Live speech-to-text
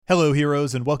Hello,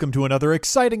 heroes, and welcome to another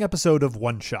exciting episode of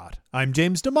One Shot. I'm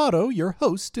James D'Amato, your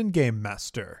host and game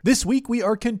master. This week, we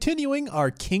are continuing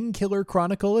our Kingkiller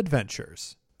Chronicle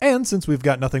adventures. And since we've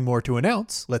got nothing more to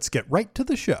announce, let's get right to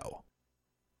the show.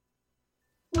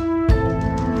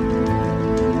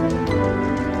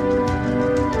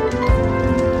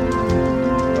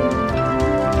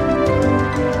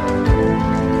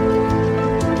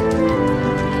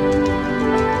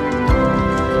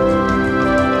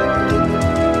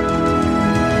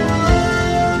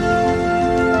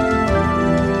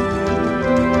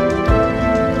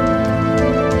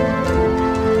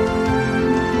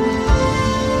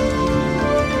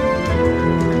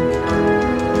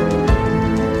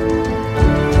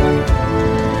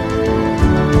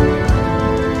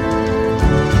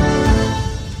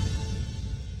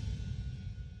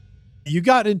 You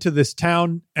got into this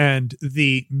town, and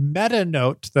the meta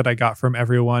note that I got from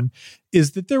everyone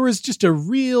is that there was just a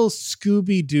real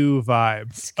Scooby-Doo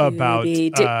vibe about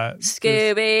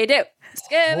Scooby-Doo.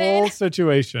 whole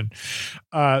situation.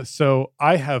 So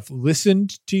I have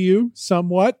listened to you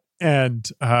somewhat, and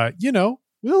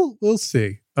we'll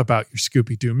see about your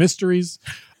Scooby-Doo mysteries.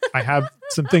 I have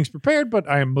some things prepared, but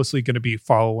I am mostly going to be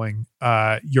following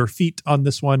your feet on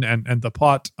this one and the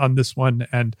plot on this one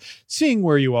and seeing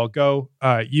where you all go.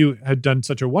 You had done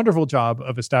such a wonderful job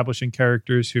of establishing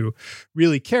characters who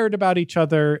really cared about each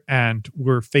other and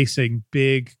were facing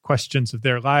big questions of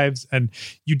their lives. And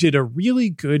you did a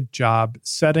really good job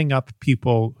setting up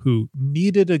people who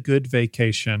needed a good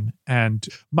vacation and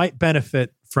might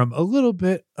benefit from a little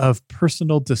bit of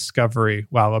personal discovery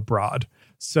while abroad.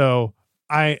 So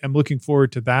I am looking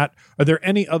forward to that. Are there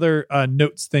any other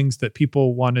notes, things that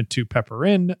people wanted to pepper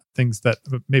in, things that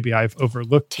maybe I've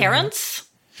overlooked? Terrence,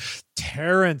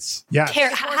 yeah.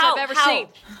 Horse I've ever seen.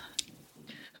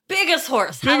 Biggest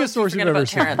horse you've ever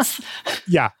seen. Terrence.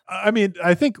 Yeah, I mean,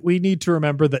 I think we need to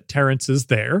remember that Terrence is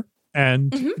there,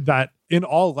 and that in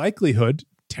all likelihood,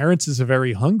 Terrence is a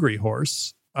very hungry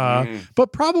horse.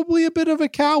 But probably a bit of a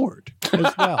coward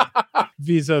as well,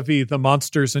 vis-a-vis the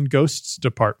monsters and ghosts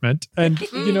department. And,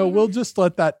 we'll just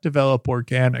let that develop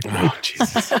organically. Oh,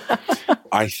 Jesus.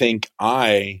 I think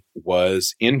I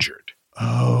was injured.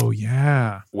 Oh,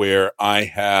 yeah. Where I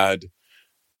had,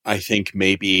 I think,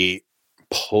 maybe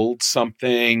pulled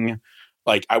something.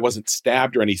 Like, I wasn't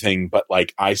stabbed or anything, but,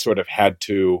 like, I sort of had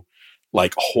to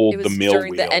hold the mill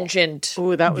during wheel. The engine.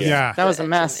 Ooh, that was a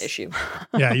mess. Issue.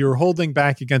 Yeah, you were holding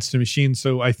back against a machine.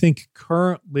 So I think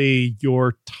currently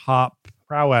your top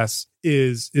prowess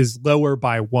is lower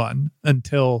by 1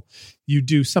 until you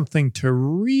do something to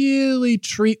really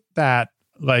treat that,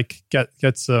 like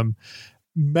get some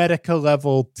medical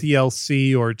level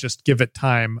TLC or just give it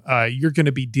time. You're going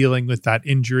to be dealing with that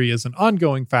injury as an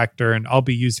ongoing factor, and I'll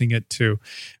be using it to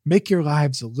make your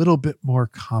lives a little bit more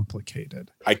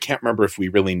complicated. I can't remember if we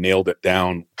really nailed it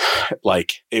down.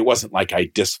 Like, it wasn't like I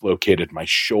dislocated my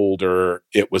shoulder.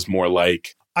 It was more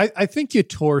like I think you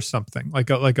tore something, like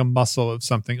a muscle of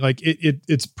something. Like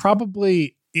it's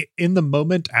probably in the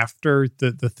moment after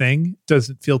the thing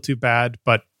doesn't feel too bad,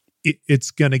 but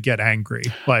it's going to get angry.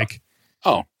 Like,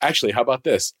 oh, actually, how about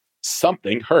this?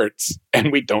 Something hurts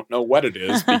and we don't know what it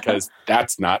is because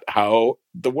that's not how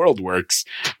the world works.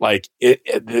 Like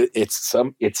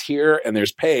it's here and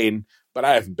there's pain, but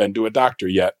I haven't been to a doctor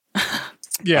yet.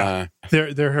 Yeah.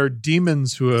 There are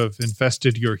demons who have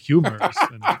infested your humors,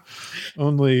 and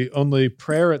only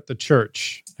prayer at the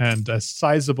church and a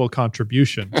sizable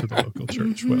contribution to the local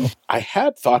church will. I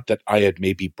had thought that I had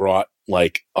maybe brought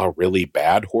like a really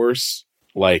bad horse,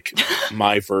 like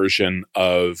my version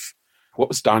of what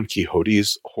was Don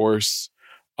Quixote's horse,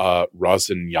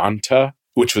 Rocinante,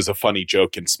 which was a funny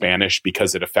joke in Spanish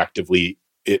because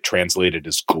it translated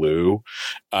as glue.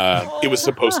 It was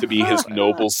supposed to be his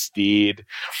noble steed.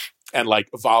 And like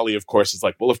Volley, of course, is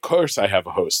like, well, of course I have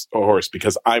a horse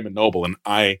because I'm a noble and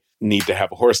I need to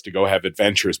have a horse to go have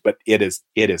adventures. But it is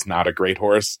not a great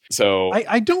horse. So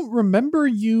I don't remember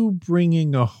you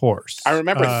bringing a horse. I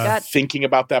remember thinking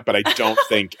about that, but I don't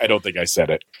think I said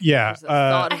it. Yeah.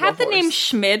 I have the name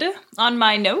Schmid on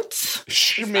my notes.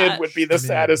 Schmid would be the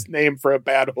saddest name for a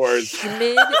bad horse.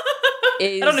 Schmid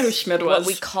is I don't know who Schmid was. What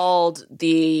we called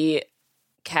the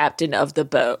captain of the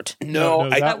boat. No,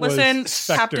 that wasn't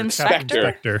Spectre, Captain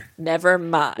Spectre. Never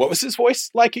mind. What was his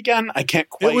voice like again? I can't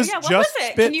quite. It was what just was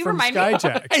it? Spit Can you from remind me?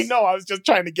 Skyjacks. I know. I was just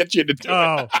trying to get you to do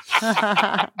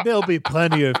it. There'll be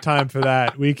plenty of time for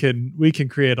that. We can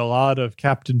create a lot of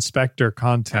Captain Spectre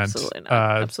content.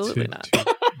 Absolutely not.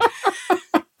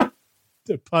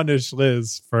 To punish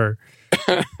Liz for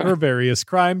her various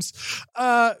crimes.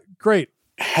 Great.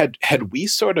 Had we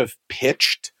sort of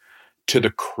pitched to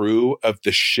the crew of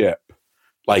the ship,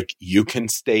 like, you can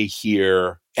stay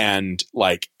here and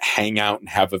like hang out and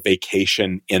have a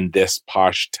vacation in this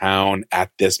posh town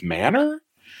at this manor?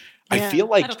 Yeah, I feel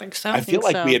like, I don't think so. I feel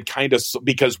like we had kind of,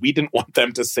 because we didn't want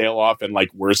them to sail off and like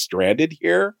we're stranded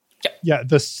here. Yeah,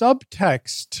 the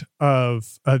subtext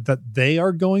of that they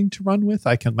are going to run with,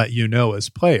 I can let you know as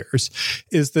players,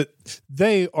 is that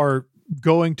they are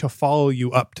going to follow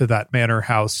you up to that manor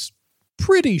house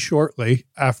pretty shortly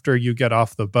after you get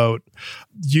off the boat.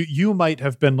 You might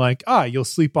have been like, you'll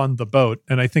sleep on the boat.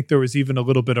 And I think there was even a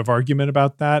little bit of argument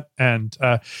about that. And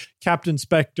Captain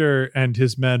Spectre and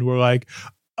his men were like,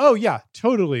 oh yeah,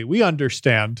 totally, we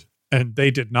understand. And they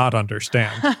did not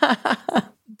understand.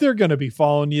 They're going to be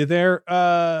following you there.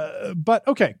 But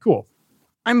okay, cool.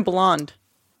 I'm blonde.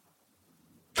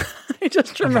 I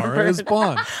just remembered. Amara is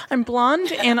blonde. I'm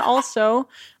blonde, and also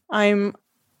I'm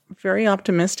very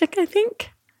optimistic, I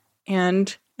think.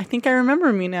 And I think I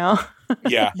remember me now.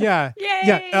 Yeah. Yeah. Yay.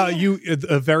 Yeah.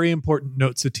 A very important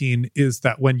note, Satine, is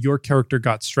that when your character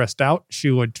got stressed out, she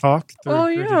would talk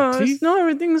through gritted teeth. No,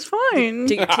 everything's fine.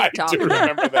 I do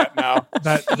remember that now.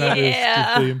 That is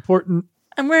deeply important.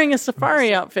 I'm wearing a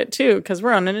safari outfit too because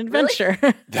we're on an adventure.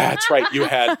 Really? That's right.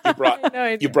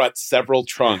 You brought several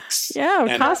trunks.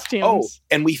 Yeah, costumes.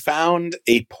 And we found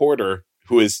a porter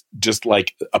who is just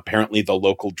like apparently the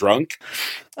local drunk.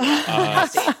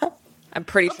 I'm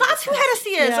pretty sure that's who Hennessy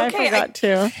is. Yeah, okay, I forgot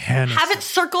too. Have it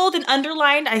circled and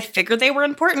underlined. I figured they were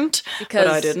important, because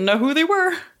but I didn't know who they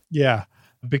were. Yeah.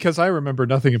 Because I remember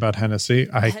nothing about Hennessy.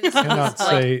 I cannot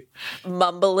say.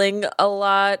 Mumbling a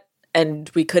lot.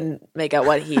 And we couldn't make out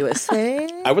what he was saying.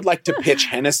 I would like to pitch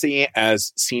Hennessy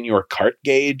as Senior Cart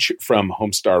Gauge from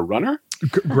Homestar Runner.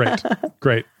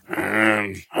 Great.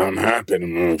 I'm happy to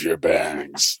move your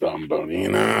bags,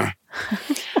 Thumbonina.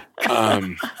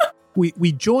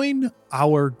 We join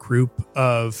our group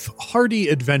of hardy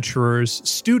adventurers,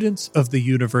 students of the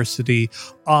university,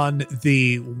 on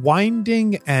the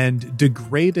winding and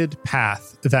degraded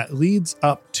path that leads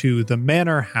up to the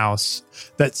manor house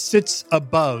that sits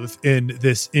above in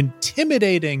this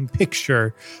intimidating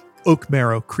picture,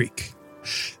 Oakmarrow Creek.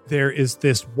 There is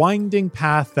this winding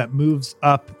path that moves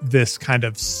up this kind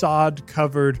of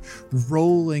sod-covered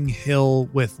rolling hill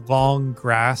with long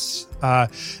grass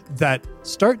that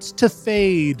starts to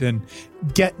fade and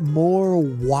get more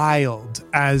wild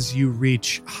as you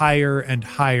reach higher and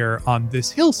higher on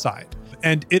this hillside.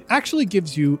 And it actually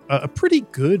gives you a pretty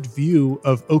good view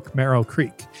of Oakmarrow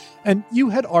Creek. And you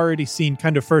had already seen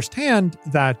kind of firsthand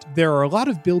that there are a lot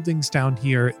of buildings down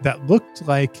here that looked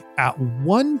like at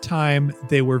one time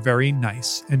they were very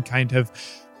nice and kind of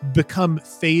become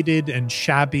faded and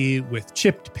shabby with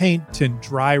chipped paint and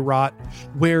dry rot,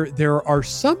 where there are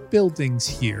some buildings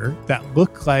here that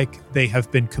look like they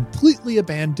have been completely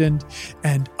abandoned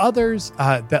and others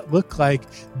that look like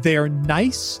they're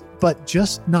nice but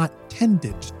just not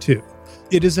tended to.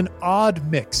 It is an odd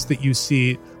mix that you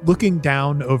see looking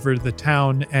down over the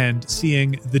town and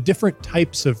seeing the different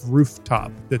types of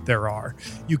rooftop that there are.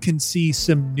 You can see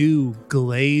some new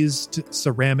glazed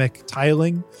ceramic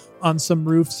tiling on some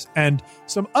roofs and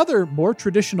some other more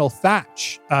traditional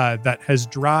thatch that has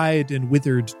dried and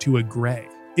withered to a gray.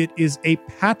 It is a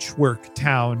patchwork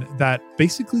town that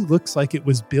basically looks like it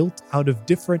was built out of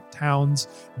different towns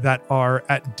that are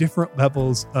at different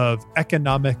levels of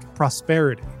economic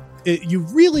prosperity. You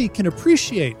really can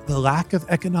appreciate the lack of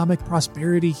economic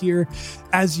prosperity here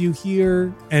as you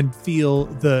hear and feel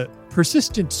the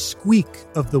persistent squeak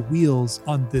of the wheels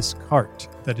on this cart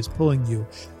that is pulling you,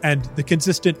 and the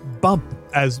consistent bump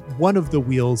as one of the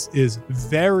wheels is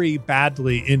very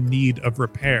badly in need of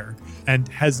repair and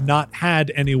has not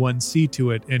had anyone see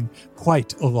to it in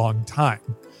quite a long time.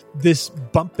 This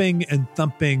bumping and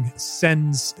thumping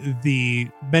sends the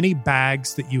many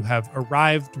bags that you have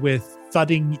arrived with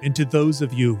thudding into those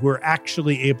of you who are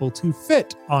actually able to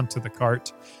fit onto the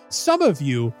cart. Some of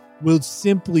you will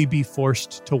simply be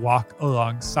forced to walk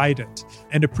alongside it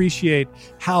and appreciate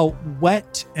how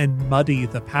wet and muddy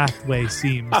the pathway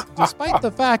seems, despite the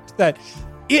fact that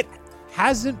it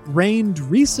hasn't rained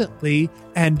recently.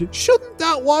 And shouldn't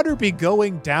that water be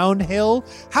going downhill?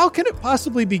 How can it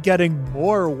possibly be getting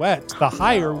more wet the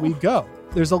higher we go?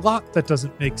 There's a lot that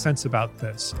doesn't make sense about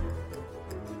this.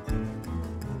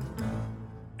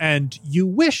 And you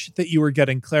wish that you were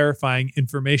getting clarifying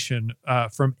information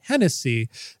from Hennessy,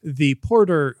 the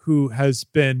porter who has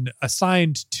been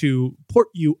assigned to port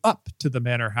you up to the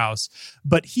manor house.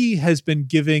 But he has been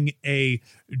giving a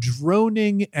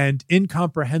droning and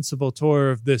incomprehensible tour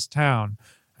of this town.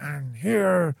 And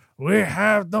here we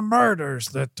have the murders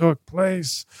that took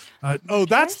place.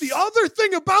 That's the other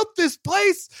thing about this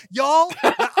place, y'all,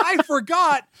 that I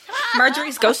forgot.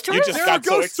 Marjorie's ghost tours? You just got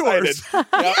so excited. Yep.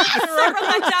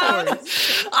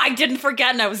 I didn't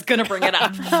forget, and I was going to bring it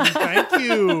up. Thank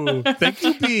you. Thank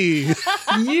you, B.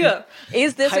 Yeah.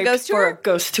 Is this a ghost tour? For a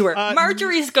ghost tour.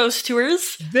 Marjorie's ghost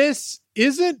tours. This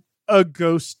isn't a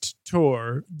ghost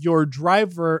tour. Your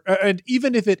driver, and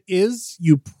even if it is,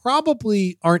 you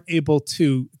probably aren't able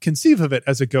to conceive of it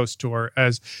as a ghost tour,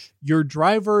 as your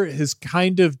driver is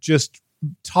kind of just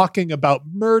talking about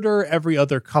murder every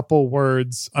other couple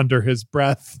words under his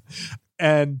breath.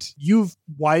 And you've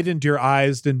widened your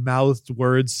eyes and mouthed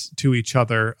words to each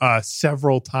other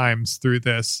several times through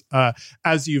this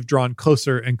as you've drawn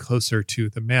closer and closer to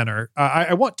the manor.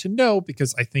 I want to know,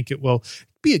 because I think it will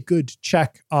be a good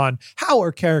check on how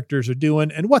our characters are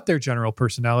doing and what their general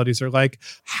personalities are like.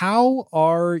 How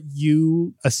are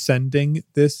you ascending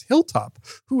this hilltop?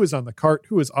 Who is on the cart?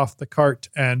 Who is off the cart?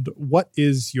 And what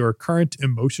is your current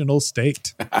emotional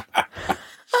state?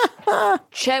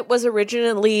 Chet was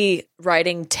originally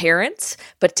riding Terrence,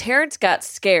 but Terrence got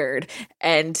scared,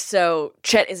 and so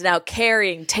Chet is now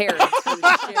carrying Terrence,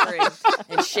 who's shivering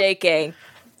and shaking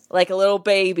like a little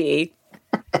baby,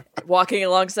 walking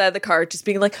alongside the cart, just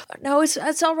being like, "No,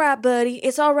 it's all right, buddy.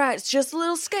 It's all right. It's just a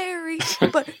little scary,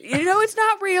 but it's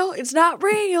not real. It's not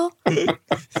real.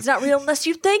 It's not real unless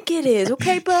you think it is.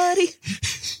 Okay, buddy."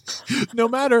 No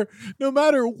matter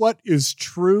what is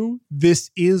true, this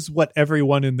is what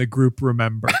everyone in the group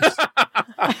remembers.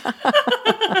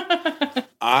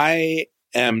 I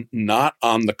am not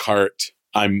on the cart.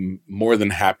 I'm more than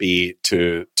happy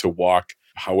to walk.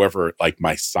 However, like,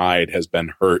 my side has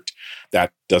been hurt.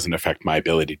 That doesn't affect my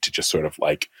ability to just sort of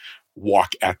like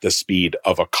walk at the speed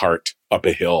of a cart up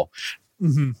a hill.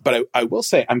 Mm-hmm. But I will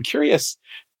say, I'm curious.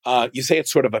 You say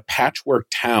it's sort of a patchwork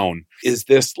town. Is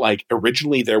this like,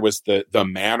 originally there was the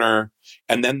manor,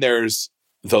 and then there's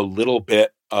the little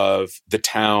bit of the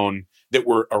town that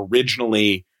were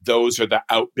originally, those are the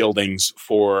outbuildings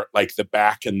for like the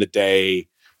back in the day.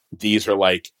 These are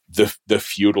like the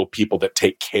feudal people that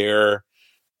take care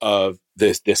of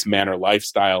this manor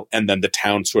lifestyle. And then the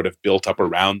town sort of built up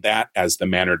around that. As the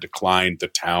manor declined, the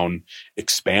town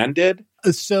expanded.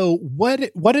 So what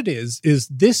it is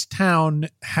this town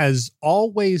has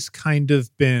always kind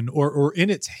of been, or in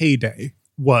its heyday,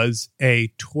 was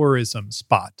a tourism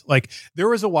spot. Like, there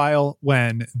was a while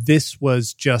when this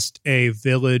was just a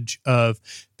village of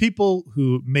people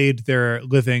who made their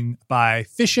living by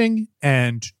fishing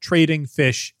and trading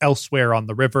fish elsewhere on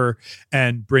the river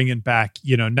and bringing back,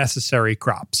 necessary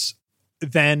crops.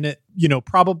 Then,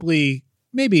 probably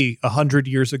maybe 100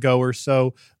 years ago or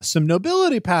so, some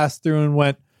nobility passed through and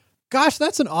went, "Gosh,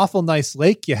 that's an awful nice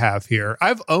lake you have here.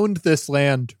 I've owned this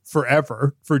land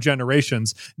forever, for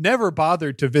generations, never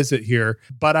bothered to visit here,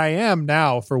 but I am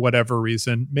now, for whatever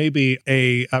reason." Maybe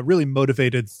a really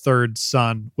motivated third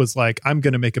son was like, "I'm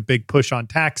going to make a big push on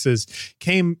taxes,"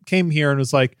 came here and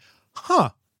was like,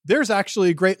 there's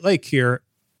actually a great lake here.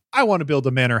 I want to build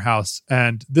a manor house,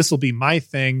 and this will be my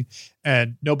thing,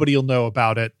 and nobody will know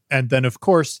about it. And then, of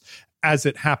course, as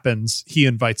it happens, he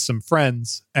invites some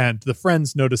friends, and the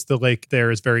friends notice the lake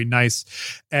there is very nice.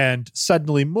 And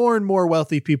suddenly more and more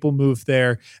wealthy people move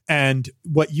there. And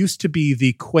what used to be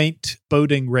the quaint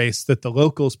boating race that the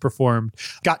locals performed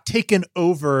got taken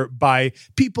over by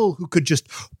people who could just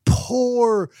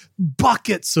pour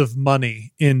buckets of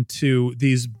money into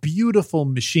these beautiful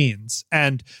machines.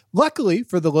 And luckily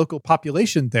for the local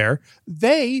population there,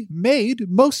 they made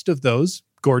most of those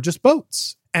gorgeous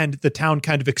boats. And the town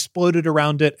kind of exploded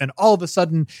around it. And all of a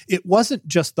sudden, it wasn't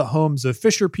just the homes of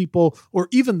fisher people or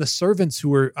even the servants who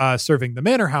were serving the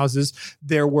manor houses.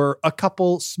 There were a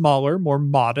couple smaller, more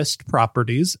modest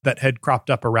properties that had cropped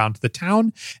up around the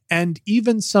town, and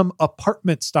even some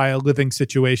apartment-style living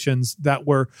situations that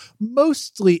were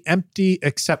mostly empty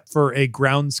except for a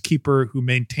groundskeeper who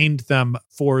maintained them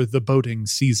for the boating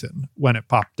season when it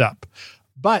popped up.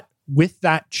 But with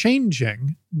that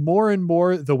changing, more and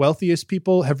more the wealthiest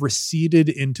people have receded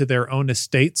into their own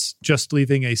estates, just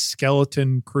leaving a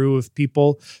skeleton crew of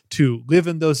people to live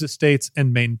in those estates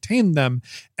and maintain them.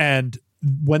 And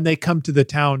when they come to the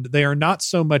town, they are not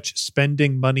so much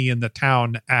spending money in the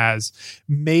town as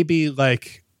maybe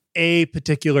like a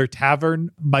particular tavern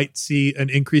might see an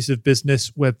increase of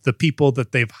business with the people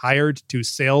that they've hired to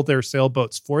sail their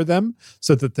sailboats for them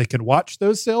so that they can watch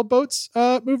those sailboats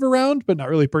move around, but not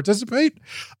really participate.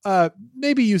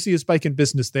 Maybe you see a spike in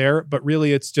business there, but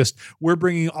really it's just, we're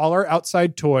bringing all our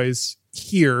outside toys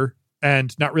here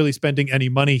and not really spending any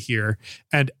money here.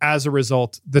 And as a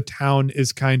result, the town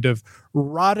is kind of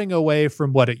rotting away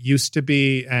from what it used to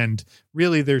be, and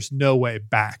really there's no way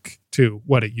back to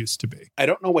what it used to be. I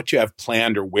don't know what you have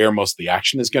planned or where most of the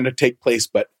action is going to take place,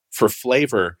 but for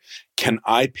flavor, can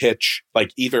I pitch,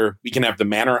 like, either we can have the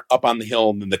manor up on the hill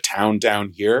and then the town down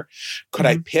here? Could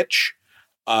I pitch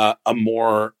a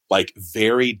more like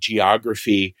varied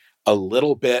geography a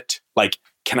little bit? Like,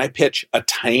 can I pitch a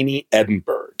tiny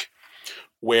Edinburgh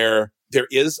where there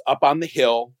is up on the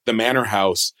hill, the manor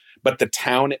house, but the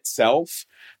town itself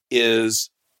is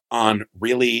on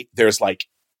really, there's like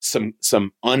some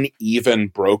uneven,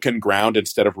 broken ground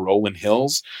instead of rolling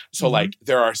hills. So like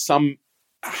there are some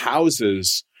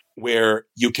houses where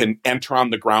you can enter on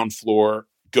the ground floor,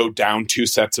 go down 2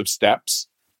 sets of steps,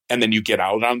 and then you get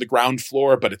out on the ground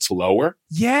floor, but it's lower.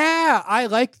 Yeah, I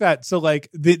like that. So like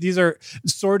these are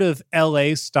sort of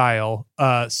LA style.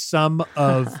 Some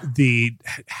of the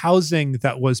housing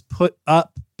that was put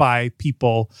up by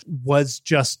people was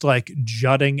just like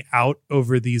jutting out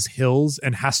over these hills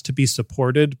and has to be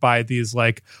supported by these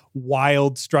like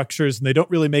wild structures, and they don't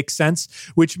really make sense,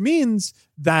 which means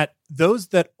that those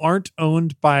that aren't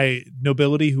owned by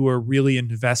nobility who are really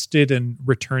invested in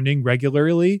returning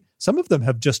regularly, some of them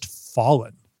have just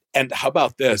fallen. And how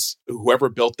about this? Whoever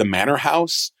built the manor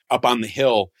house up on the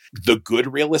hill, the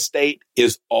good real estate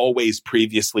is always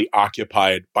previously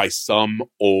occupied by some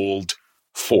old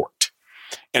fort.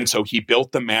 And so he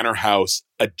built the manor house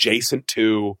adjacent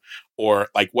to, or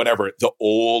like whatever, the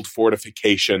old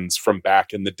fortifications from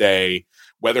back in the day,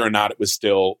 whether or not it was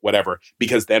still whatever,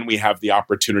 because then we have the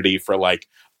opportunity for like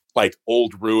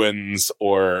old ruins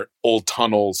or old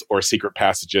tunnels or secret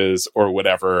passages or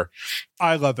whatever.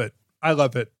 I love it.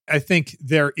 I think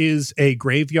there is a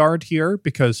graveyard here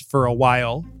because for a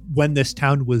while, when this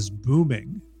town was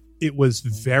booming, it was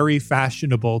very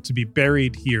fashionable to be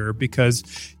buried here because,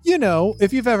 you know,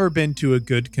 if you've ever been to a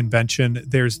good convention,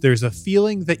 there's a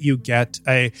feeling that you get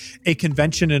a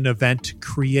convention, an event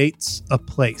creates a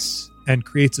place and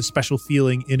creates a special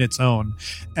feeling in its own.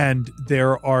 And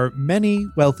there are many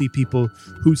wealthy people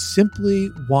who simply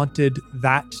wanted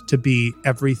that to be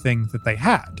everything that they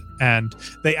had. And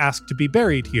they asked to be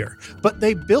buried here. But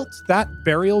they built that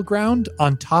burial ground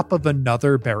on top of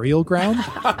another burial ground.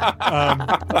 I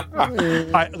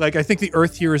think the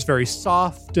earth here is very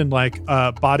soft and like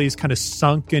bodies kind of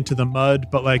sunk into the mud.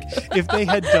 But like if they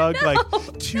had dug like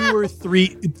 2 or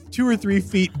 3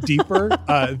 feet deeper,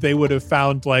 they would have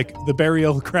found like the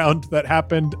burial ground that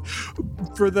happened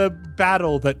for the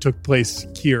battle that took place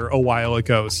here a while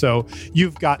ago. So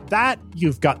you've got that,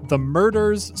 you've got the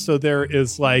murders. So there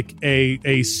is like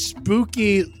a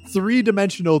spooky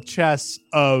 3-dimensional chess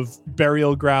of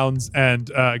burial grounds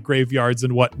and graveyards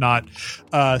and whatnot.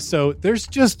 So there's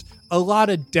just a lot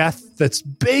of death that's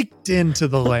baked into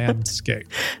the landscape.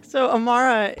 So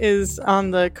Amara is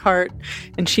on the cart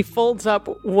and she folds up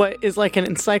what is like an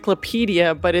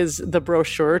encyclopedia, but is the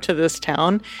brochure to this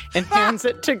town, and hands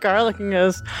it to Garlic and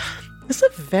goes, "This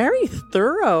is a very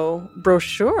thorough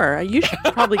brochure. You should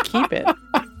probably keep it."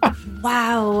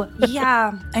 Wow.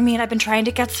 Yeah. I mean, I've been trying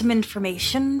to get some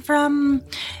information from,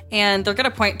 and they're going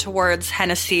to point towards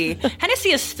Hennessy. Hennessy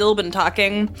has still been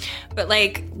talking, but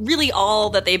like really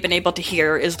all that they've been able to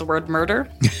hear is the word murder,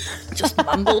 just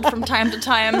mumbled from time to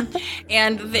time.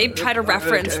 And they try to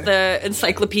reference the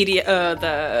encyclopedia,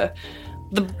 the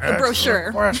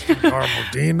brochure. Question,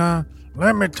 Carmaldina.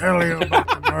 Let me tell you about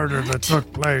the murder that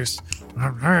took place.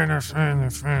 I'm trying to find the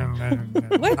friend.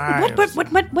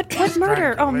 What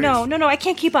murder? Oh, no, I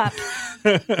can't keep up.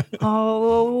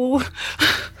 Oh,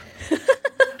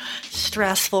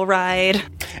 stressful ride.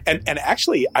 And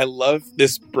actually, I love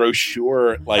this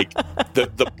brochure, like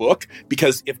the book,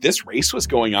 because if this race was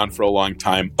going on for a long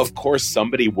time, of course,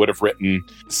 somebody would have written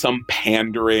some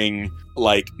pandering,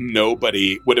 like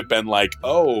nobody would have been like,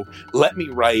 oh, let me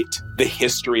write the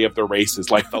history of the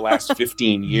races, like the last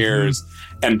 15 years.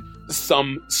 And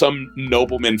some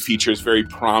nobleman features very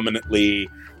prominently.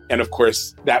 And of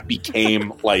course, that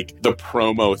became like the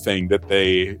promo thing that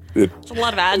they. There's a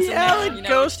lot of ads in there. Like you know,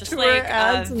 ghost just tour like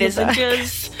ads in the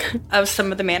visages of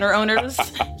some of the manor owners.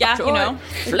 Yeah, you know.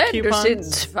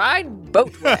 Flenderson's fine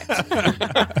boat wax.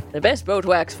 The best boat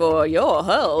wax for your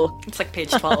hull. It's like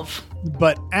page 12.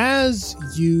 But as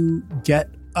you get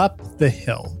up the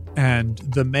hill and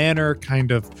the manor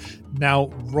kind of now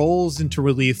rolls into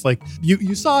relief, like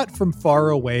you saw it from far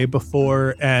away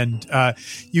before, and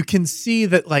you can see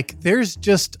that like there's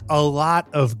just a lot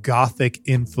of Gothic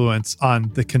influence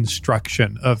on the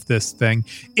construction of this thing.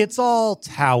 It's all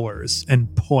towers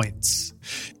and points.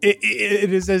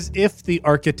 It is as if the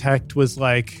architect was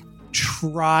like,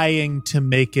 trying to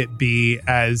make it be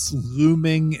as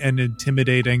looming and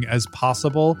intimidating as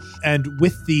possible. And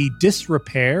with the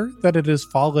disrepair that it has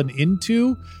fallen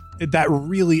into, that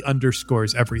really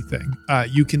underscores everything.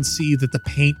 You can see that the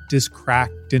paint is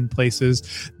cracked in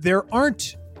places. There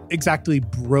aren't exactly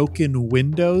broken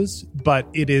windows, but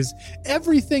it is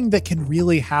everything that can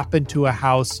really happen to a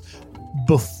house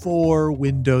before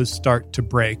windows start to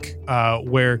break,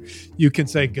 where you can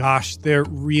say, gosh, they're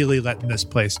really letting this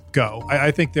place go.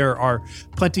 I think there are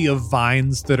plenty of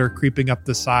vines that are creeping up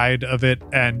the side of it,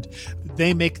 and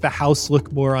they make the house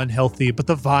look more unhealthy, but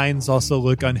the vines also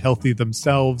look unhealthy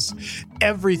themselves.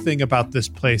 Everything about this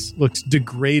place looks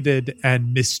degraded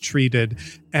and mistreated.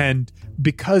 And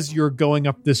because you're going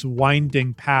up this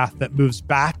winding path that moves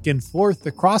back and forth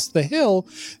across the hill,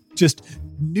 just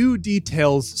new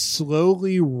details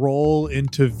slowly roll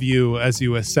into view as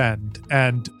you ascend.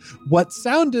 And what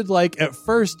sounded like at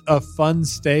first a fun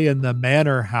stay in the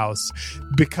manor house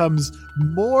becomes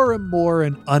more and more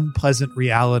an unpleasant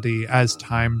reality as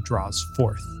time draws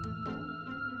forth.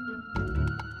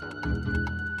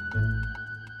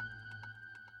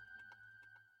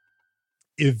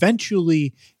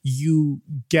 Eventually, you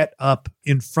get up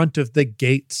in front of the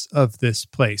gates of this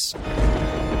place,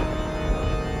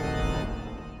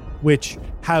 which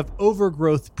have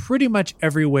overgrowth pretty much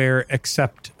everywhere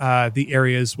except the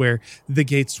areas where the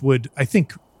gates would, I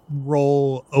think,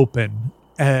 roll open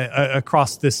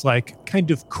across this like kind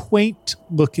of quaint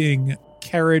looking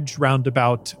carriage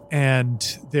roundabout. And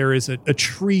there is a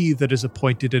tree that is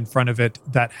appointed in front of it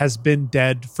that has been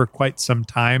dead for quite some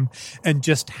time and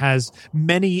just has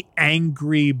many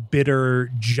angry,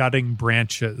 bitter, jutting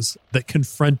branches that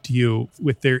confront you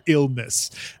with their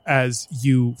illness as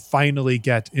you finally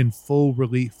get in full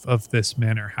relief of this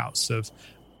manor house of,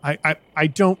 I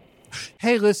don't,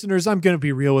 hey listeners, I'm going to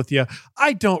be real with you.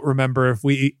 I don't remember if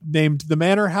we named the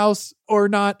manor house or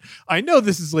not. I know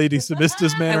this is Lady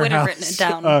Samista's manor house. I would have written it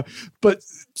down. But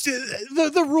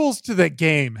the rules to the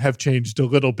game have changed a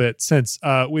little bit since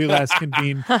we last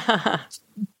convened.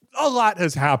 A lot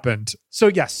has happened. So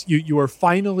yes, you are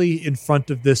finally in front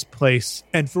of this place,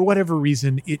 and for whatever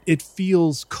reason, it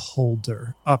feels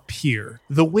colder up here.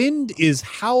 The wind is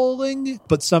howling,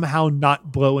 but somehow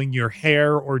not blowing your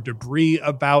hair or debris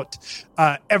about.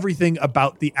 Everything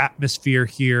about the atmosphere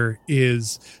here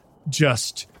is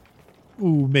just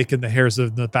making the hairs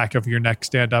on the back of your neck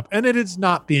stand up. And it is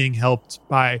not being helped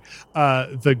by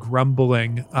the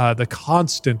grumbling, the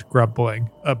constant grumbling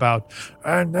about.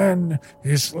 And then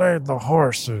he slayed the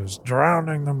horses,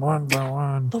 drowning them one by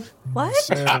one. The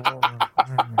what?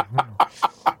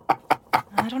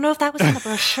 I don't know if that was in the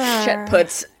brochure. Chet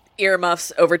puts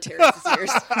earmuffs over Terrence's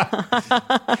ears.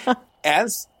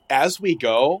 As we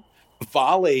go,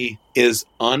 Volley is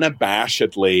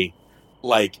unabashedly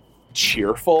like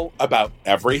cheerful about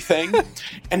everything.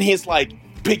 And he's like,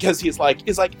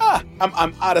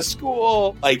 I'm out of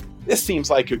school. Like, this seems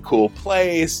like a cool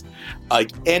place.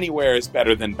 Like, anywhere is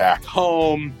better than back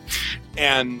home.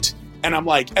 And I'm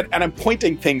like, and I'm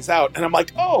pointing things out, and I'm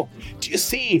like, oh, do you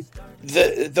see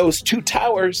those two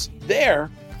towers there?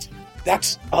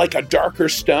 That's like a darker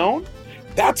stone.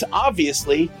 That's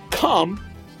obviously come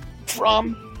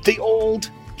from the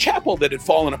old chapel that had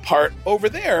fallen apart over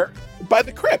there by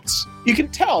the crypts. You can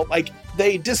tell, like,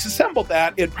 they disassembled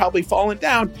that. It had probably fallen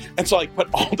down. And so, like, but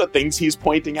all the things he's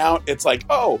pointing out, it's like,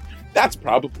 oh, that's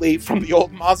probably from the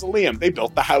old mausoleum. They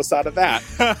built the house out of that.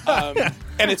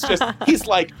 And it's just, he's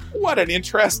like, what an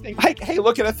interesting, like, hey,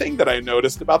 look at a thing that I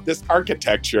noticed about this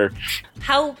architecture.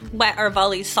 How wet are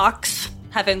Volley's socks,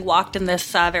 having walked in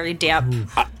this very damp?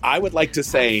 I would like to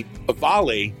say,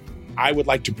 Volley, I would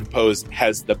like to propose,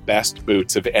 has the best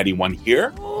boots of anyone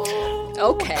here.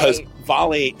 Okay. Because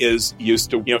Volley is used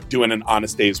to, doing an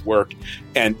honest day's work,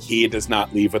 and he does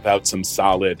not leave without some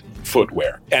solid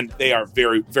footwear. And they are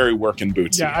very, very working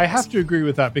boots. Yeah, I have to agree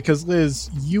with that, because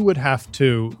Liz, you would have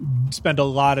to spend a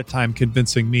lot of time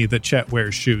convincing me that Chet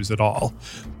wears shoes at all.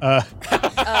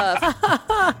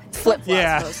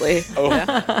 Flip-flops mostly. Oh.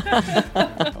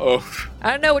 Yeah. Oh.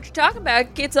 I don't know what you're talking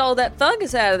about. Gets all that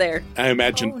fungus out of there. I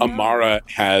imagine Amara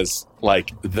has,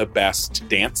 like, the best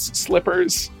dance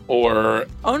slippers, or...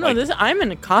 Oh, no, like, I'm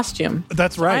in a costume.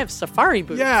 That's right. I have safari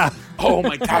boots. Yeah. Oh,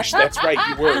 my gosh, that's right.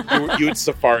 You had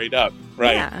safaried up,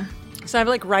 right? Yeah. So I have,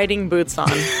 like, riding boots on.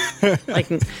 like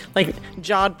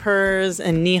jodhpurs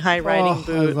and knee-high riding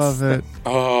boots. I love it.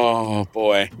 Oh,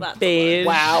 boy. Beige.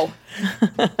 Wow.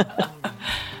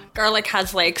 Garlic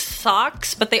has, like,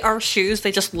 socks, but they are shoes.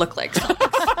 They just look like socks.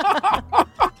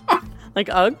 Like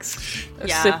Uggs?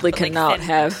 Yeah, Simply but, like, cannot thin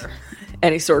have hair.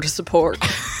 any sort of support.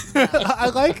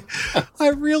 I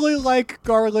really like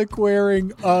garlic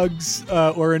wearing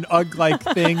Uggs or an Ugg-like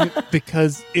thing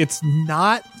because it's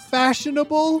not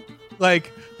fashionable.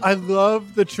 Like, I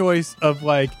love the choice of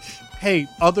like, hey,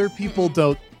 other people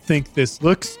don't think this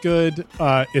looks good.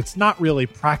 It's not really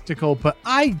practical, but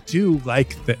I do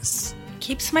like this.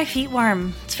 Keeps my feet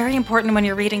warm. It's very important when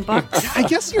you're reading books. I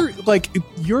guess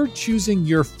you're choosing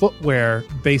your footwear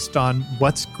based on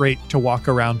what's great to walk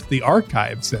around the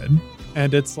archives in.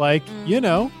 And it's like, you're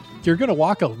going to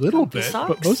walk a little bit,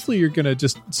 but mostly you're going to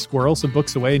just squirrel some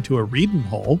books away into a reading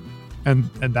hole. And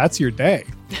that's your day.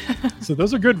 So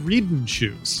those are good reading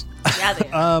shoes. Yeah, they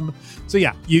are. So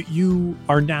yeah, you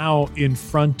are now in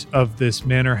front of this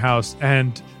manor house,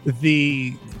 and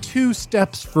the 2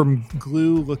 steps from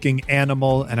glue-looking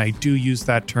animal, and I do use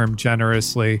that term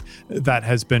generously, that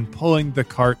has been pulling the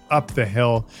cart up the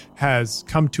hill has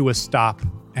come to a stop,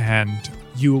 and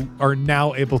you are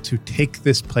now able to take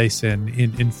this place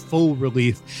in full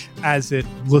relief as it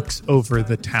looks over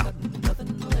the town.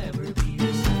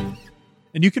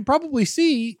 And you can probably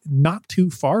see, not too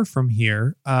far from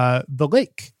here, the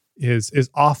lake is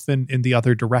often in the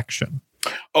other direction.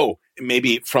 Oh,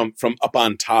 maybe from up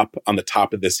on the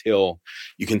top of this hill,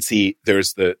 you can see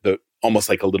there's the almost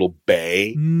like a little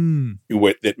bay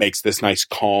that makes this nice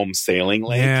calm sailing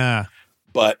lake. Yeah.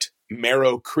 But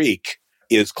Marrow Creek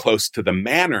is close to the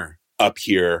manor up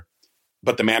here,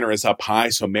 but the manor is up high.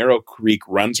 So Marrow Creek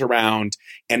runs around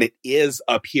and it is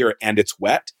up here and it's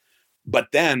wet. But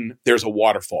then there's a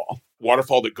waterfall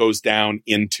that goes down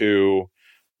into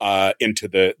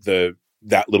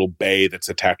that little bay that's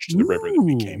attached to the river that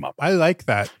we came up. I like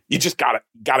that. You just gotta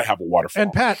have a waterfall.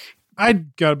 And Pat, I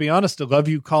gotta be honest, I love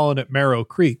you calling it Marrow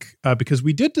Creek because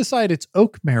we did decide it's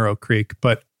Oak Marrow Creek,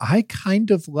 but I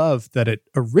kind of love that it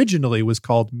originally was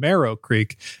called Marrow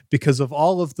Creek because of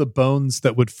all of the bones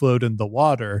that would float in the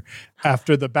water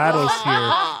after the battles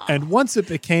here. And once it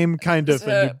became kind of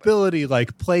a nobility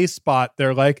like play spot,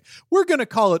 they're like, we're gonna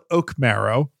call it Oak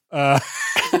Marrow.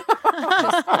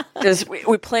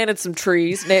 We planted some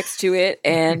trees next to it,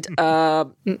 and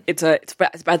it's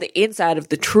about the inside of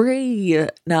the tree,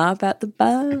 not about the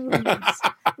bones.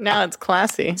 Now it's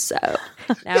classy. So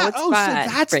now it's fine.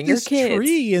 So that's Bring this your kids.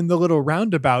 tree in the little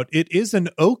roundabout. It is an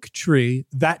oak tree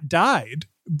that died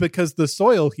because the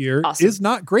soil here is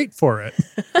not great for it.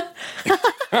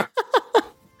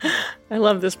 I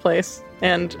love this place,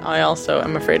 and I also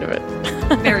am afraid of it.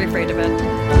 Very afraid of it.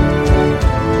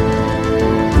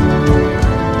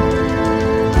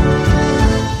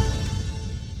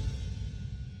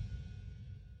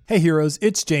 Hey heroes,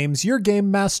 it's James, your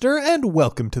game master, and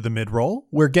welcome to the mid-roll.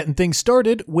 We're getting things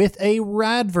started with a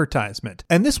radvertisement,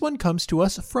 and this one comes to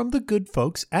us from the good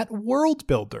folks at World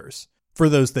Builders. For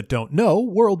those that don't know,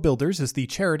 World Builders is the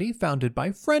charity founded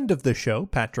by friend of the show,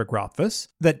 Patrick Rothfuss,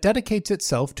 that dedicates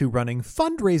itself to running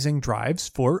fundraising drives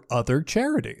for other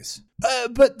charities.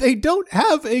 But they don't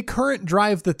have a current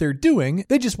drive that they're doing.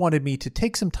 They just wanted me to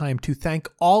take some time to thank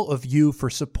all of you for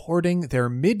supporting their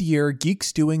mid-year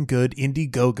Geeks Doing Good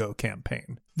Indiegogo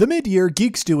campaign. The mid-year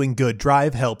Geeks Doing Good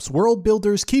drive helps World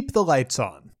Builders keep the lights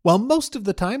on. While most of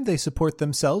the time they support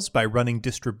themselves by running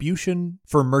distribution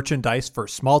for merchandise for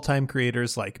small-time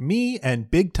creators like me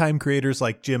and big-time creators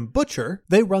like Jim Butcher,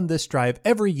 they run this drive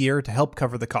every year to help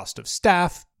cover the cost of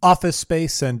staff, office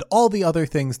space, and all the other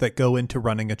things that go into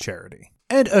running a charity.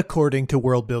 And according to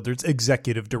World Builders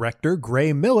executive director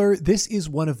Gray Miller, this is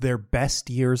one of their best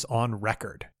years on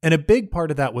record. And a big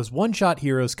part of that was one-shot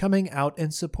heroes coming out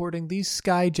and supporting these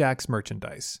Skyjacks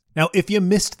merchandise. Now, if you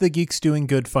missed the Geeks Doing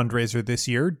Good fundraiser this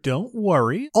year, don't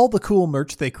worry. All the cool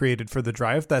merch they created for the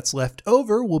drive that's left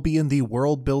over will be in the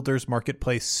World Builders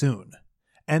marketplace soon.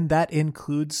 And that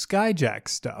includes Skyjack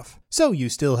stuff. So you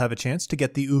still have a chance to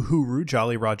get the Uhuru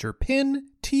Jolly Roger pin,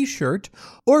 t-shirt,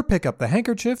 or pick up the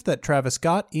handkerchief that Travis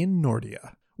got in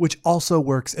Nordia, which also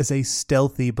works as a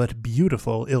stealthy but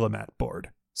beautiful Illimat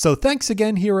board. So thanks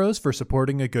again, heroes, for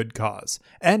supporting a good cause.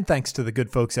 And thanks to the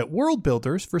good folks at World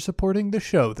Builders for supporting the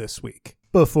show this week.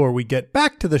 Before we get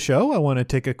back to the show, I want to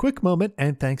take a quick moment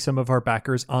and thank some of our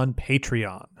backers on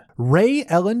Patreon. Ray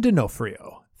Ellen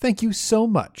D'Onofrio, thank you so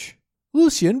much.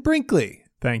 Lucian Brinkley,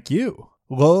 thank you.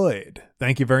 Lloyd,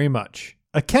 thank you very much.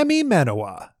 Akemi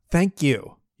Manawa, thank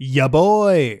you. Ya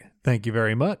boy, thank you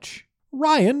very much.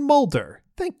 Ryan Mulder,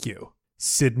 thank you.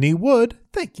 Sydney Wood,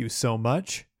 thank you so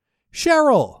much.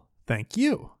 Cheryl, thank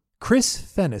you. Chris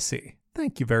Fennessy,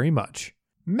 thank you very much.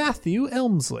 Matthew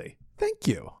Elmsley, thank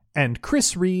you. And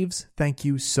Chris Reeves, thank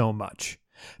you so much.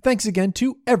 Thanks again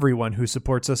to everyone who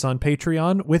supports us on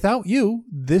Patreon. Without you,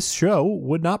 this show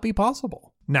would not be possible.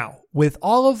 Now, with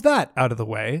all of that out of the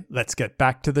way, let's get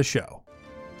back to the show.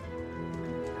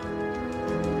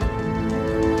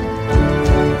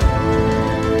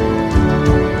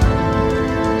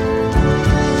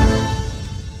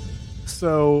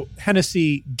 So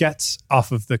Hennessy gets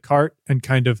off of the cart and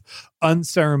kind of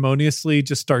unceremoniously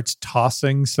just starts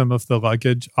tossing some of the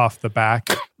luggage off the back,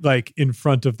 like in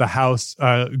front of the house,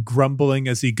 grumbling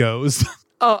as he goes.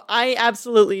 Oh, I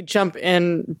absolutely jump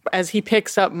in as he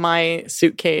picks up my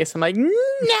suitcase. I'm like,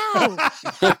 no!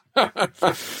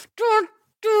 Don't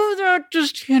do that.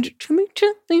 Just hand it to me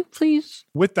gently, please.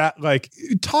 With that, like,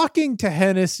 talking to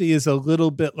Hennessy is a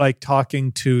little bit like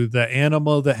talking to the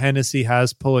animal that Hennessy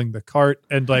has pulling the cart.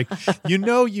 And like,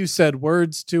 you said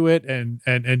words to it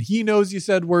and he knows you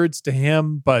said words to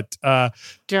him, but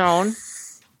Down.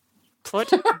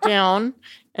 Put down.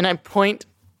 And I point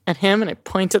at him and I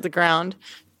point at the ground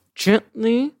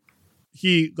gently.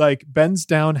 He like bends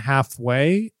down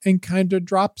halfway and kind of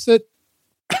drops it.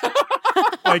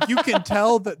 Like you can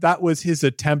tell that was his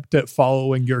attempt at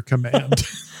following your command.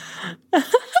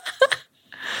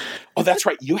 Oh, that's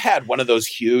right. You had one of those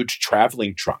huge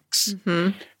traveling trunks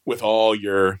with all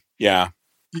your,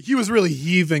 He was really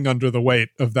heaving under the weight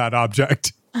of that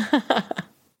object.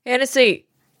 Hennessy,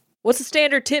 what's the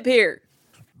standard tip here?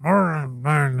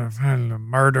 Murders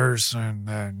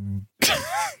and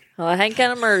Well, I ain't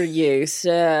gonna murder you,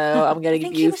 so I'm gonna I give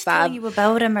think you he was telling 5 you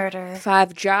about a murder.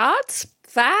 5 jots.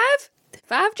 5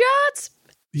 jots.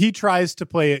 He tries to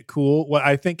play it cool. What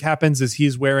I think happens is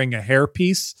he's wearing a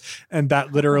hairpiece, and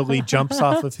that literally jumps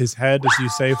off of his head as you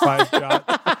say 5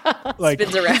 shots. Like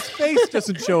Spins around. his face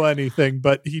doesn't show anything,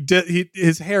 but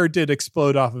his hair did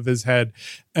explode off of his head,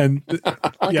 and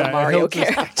Like a Mario he'll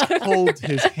just character. hold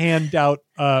his hand out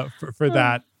for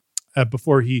that.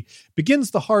 Before he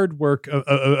begins the hard work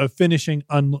of finishing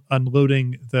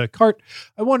unloading the cart.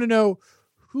 I want to know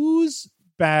whose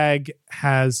bag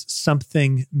has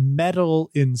something metal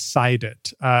inside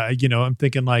it. I'm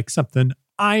thinking like something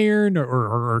iron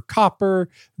or copper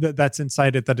that's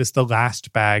inside it. That is the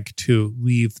last bag to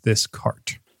leave this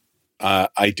cart.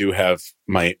 I do have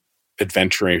my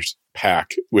adventurer's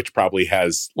pack, which probably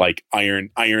has like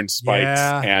iron spikes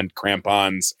and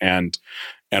crampons and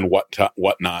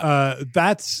whatnot.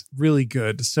 That's really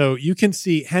good. So you can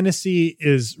see Hennessy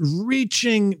is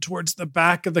reaching towards the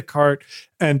back of the cart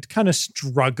and kind of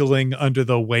struggling under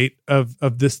the weight of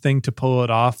this thing to pull it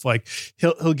off. Like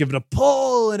he'll give it a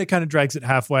pull and it kind of drags it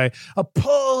halfway. A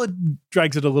pull, it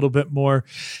drags it a little bit more.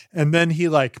 And then he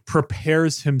like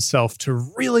prepares himself to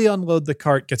really unload the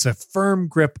cart, gets a firm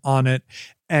grip on it,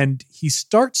 and he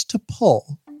starts to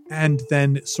pull. And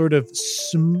then sort of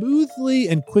smoothly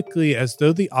and quickly, as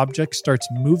though the object starts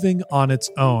moving on its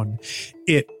own,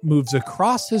 it moves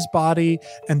across his body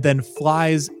and then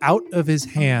flies out of his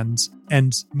hands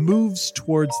and moves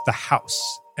towards the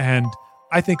house. And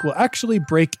I think will actually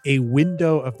break a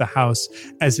window of the house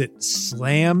as it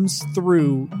slams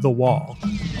through the wall.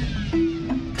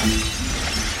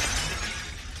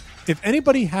 If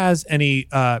anybody has any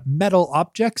metal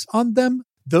objects on them,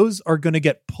 those are going to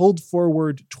get pulled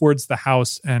forward towards the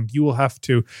house, and you will have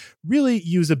to really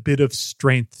use a bit of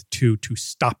strength to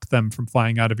stop them from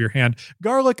flying out of your hand.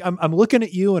 Garlic, I'm looking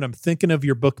at you, and I'm thinking of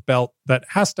your book belt that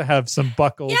has to have some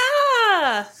buckles.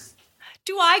 Yeah.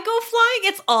 Do I go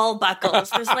flying? It's all buckles.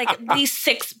 There's like at least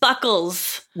 6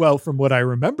 buckles. Well, from what I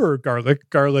remember,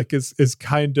 Garlic is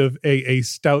kind of a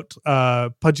stout,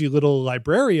 pudgy little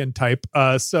librarian type.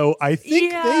 So I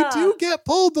think they do get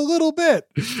pulled a little bit.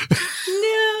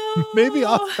 No. Maybe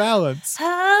off balance.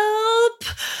 Help.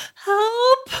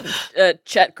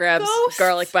 Chet grabs Ghosts.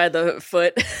 Garlic by the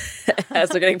foot as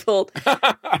they're getting pulled.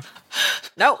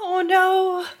 No. Oh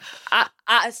no.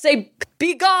 I say,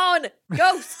 be gone,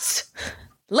 ghosts.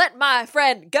 Let my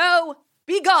friend go.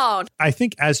 Be gone. I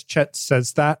think as Chet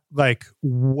says that, like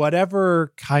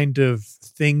whatever kind of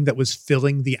thing that was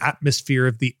filling the atmosphere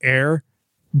of the air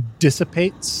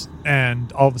dissipates,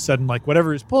 and all of a sudden, like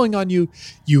whatever is pulling on you,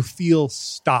 you feel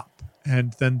stop.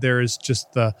 And then there is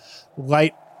just the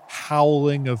light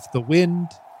howling of the wind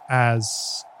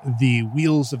as the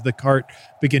wheels of the cart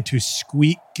begin to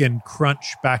squeak and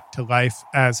crunch back to life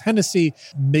as Hennessy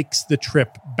makes the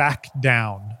trip back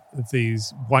down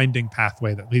these winding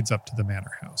pathway that leads up to the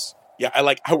manor house. Yeah, I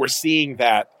like how we're seeing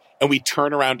that, and we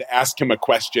turn around to ask him a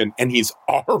question, and he's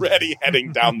already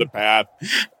heading down the path.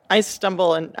 I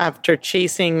stumble and after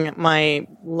chasing my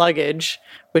luggage,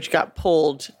 which got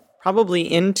pulled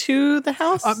probably into the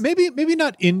house. Maybe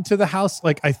not into the house.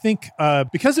 Like I think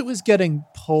because it was getting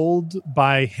pulled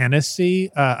by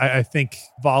Hennessy, I think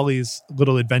Volley's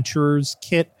little adventurer's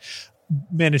kit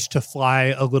managed to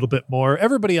fly a little bit more.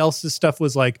 Everybody else's stuff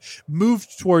was like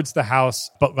moved towards the house,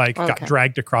 but like got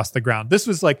dragged across the ground. This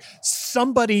was like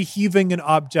somebody heaving an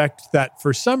object that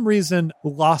for some reason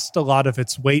lost a lot of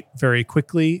its weight very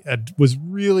quickly and was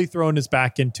really throwing his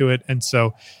back into it. And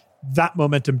so that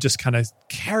momentum just kind of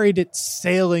carried it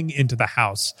sailing into the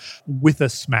house with a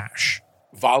smash.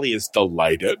 Volley is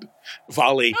delighted.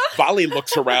 Volley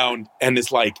looks around and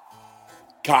is like,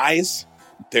 guys,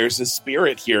 there's a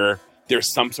spirit here. There's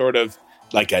some sort of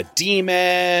like a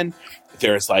demon.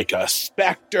 There's like a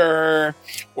specter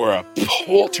or a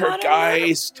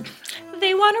poltergeist.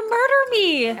 They want to murder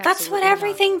me. Absolutely That's what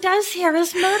everything does here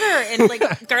is murder. And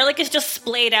like Garlic is just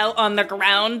splayed out on the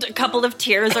ground. A couple of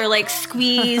tears are like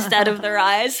squeezed out of their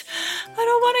eyes. I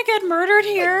don't want to get murdered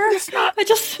here.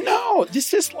 No,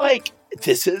 this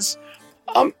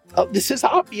is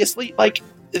obviously like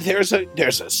there's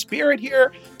a spirit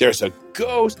here. There's a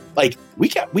ghost. Like we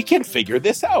can figure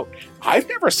this out. I've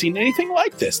never seen anything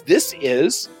like this. This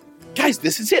is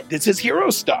it. This is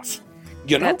hero stuff.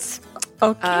 You know? That's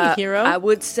Okay, hero. I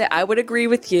would agree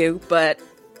with you, but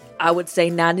I would say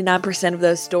 99% of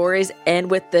those stories end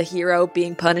with the hero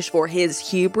being punished for his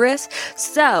hubris.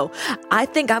 So I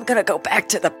think I'm gonna go back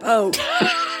to the boat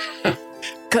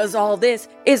because all this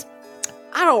is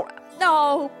I don't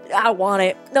want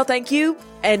it. No, thank you,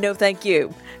 and no, thank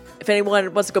you. If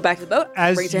anyone wants to go back to the boat,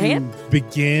 As raise your you hand.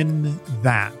 begin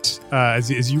that, as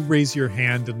you raise your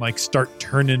hand and like start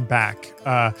turning back,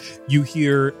 you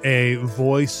hear a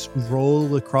voice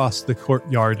roll across the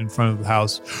courtyard in front of the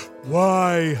house.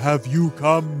 Why have you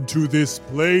come to this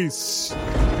place?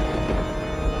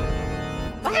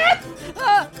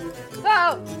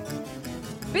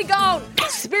 Be gone,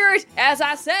 spirit, as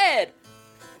I said.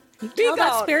 Tell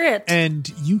that spirit. And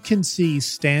you can see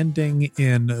standing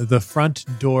in the front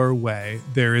doorway,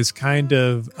 there is kind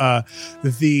of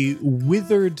the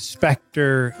withered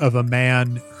specter of a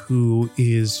man who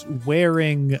is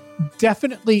wearing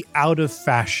definitely out of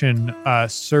fashion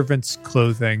servant's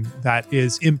clothing that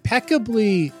is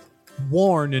impeccably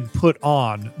worn and put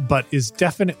on, but is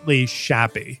definitely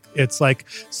shabby. It's like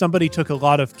somebody took a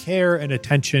lot of care and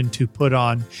attention to put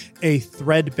on a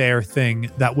threadbare thing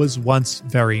that was once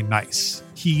very nice.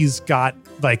 He's got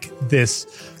like this,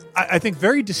 I think,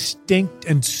 very distinct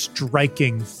and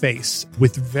striking face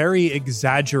with very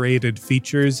exaggerated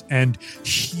features and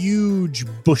huge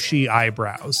bushy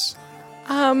eyebrows.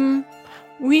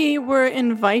 We were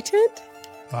invited?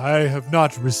 I have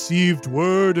not received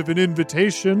word of an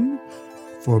invitation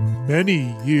for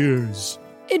many years.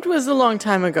 It was a long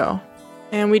time ago,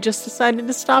 and we just decided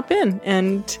to stop in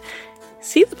and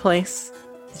see the place.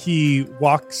 He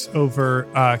walks over,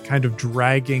 kind of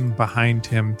dragging behind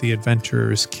him the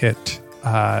adventurer's kit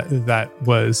that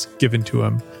was given to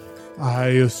him. I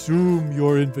assume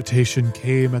your invitation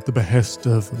came at the behest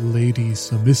of Lady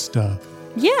Samista.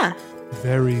 Yeah.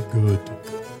 Very good.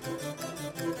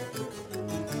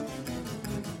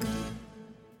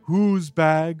 Whose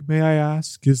bag, may I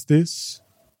ask, is this?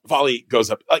 Volley goes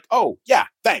up like, oh, yeah,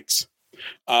 thanks.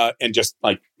 And just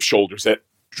like shoulders it.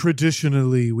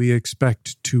 Traditionally, we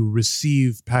expect to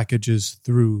receive packages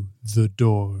through the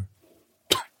door.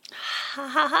 Ha ha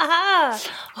ha ha.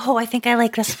 Oh, I think I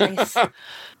like this place.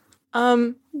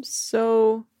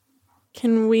 So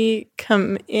can we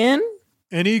come in?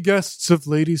 Any guests of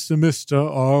Lady Samista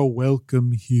are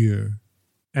welcome here.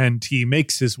 And he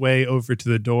makes his way over to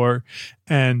the door,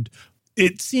 and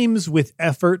it seems with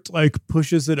effort, like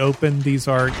pushes it open. These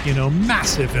are,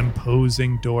 massive,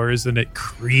 imposing doors, and it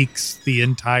creaks the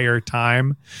entire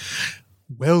time.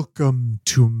 Welcome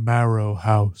to Marrow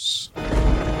House.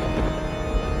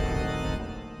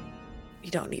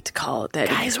 You don't need to call it that.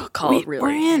 Guys, we'll call it really we're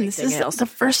in. This anything is else. the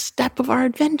first step of our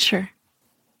adventure.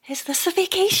 Is this a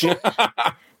vacation?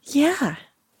 Yeah.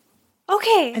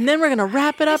 Okay. And then we're going to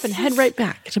wrap it up and head right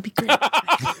back. It'll be great.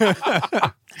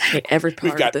 Every We've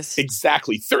part of got this.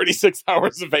 exactly 36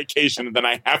 hours of vacation, and then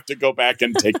I have to go back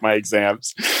and take my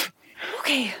exams.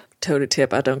 Okay. Toe to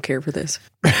tip, I don't care for this.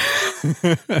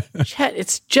 Chet,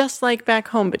 it's just like back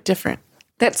home, but different.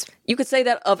 You could say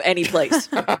that of any place.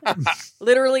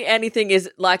 Literally anything is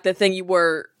like the thing you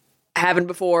were having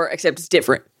before, except it's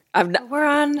different. We're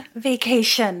on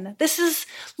vacation.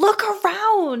 Look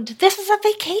around. This is a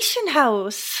vacation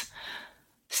house.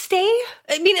 Stay?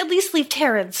 I mean, at least leave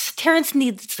Terrence. Terrence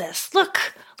needs this.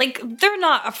 Look, like, they're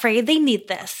not afraid. They need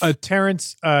this.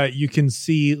 Terrence, you can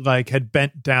see, like, had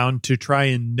bent down to try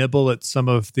and nibble at some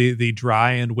of the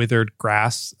dry and withered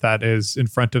grass that is in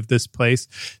front of this place,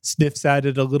 sniffs at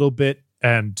it a little bit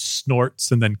and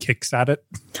snorts and then kicks at it.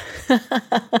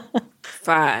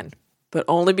 Fine. But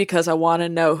only because I want to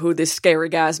know who this scary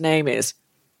guy's name is.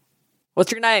 What's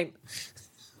your name?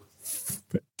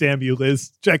 Damn you,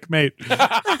 Liz. Checkmate.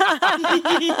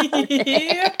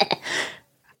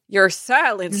 Your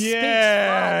silence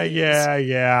Yeah.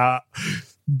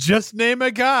 Just name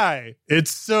a guy.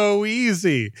 It's so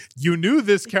easy. You knew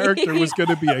this character was going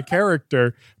to be a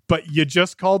character, but you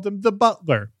just called him the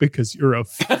butler because you're a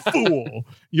fool.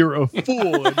 You're a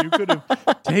fool, and you could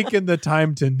have taken the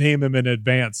time to name him in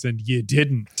advance, and you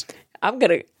didn't. I'm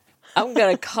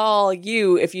gonna call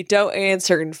you if you don't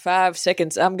answer in 5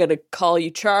 seconds. I'm gonna call you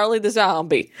Charlie the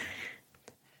Zombie.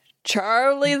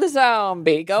 Charlie the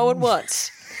Zombie going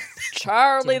once.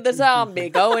 Charlie the Zombie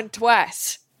going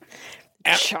twice.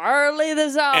 Charlie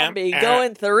the Zombie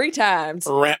going 3 times.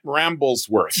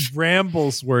 Ramblesworth.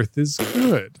 Ramblesworth is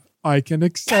good. I can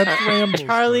accept Ramblesworth.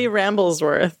 Charlie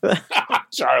Ramblesworth.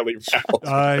 Charlie Ramblesworth.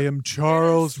 I am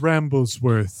Charles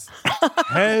Ramblesworth,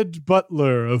 head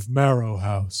butler of Marrow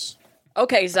House.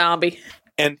 Okay, zombie.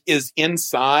 And is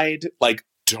inside like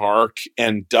dark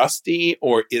and dusty,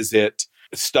 or is it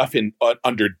stuff in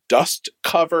under dust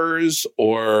covers,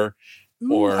 or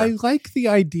I like the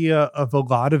idea of a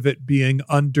lot of it being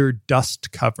under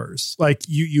dust covers. Like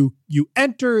you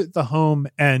enter the home,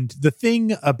 and the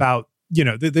thing about, you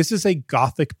know, this is a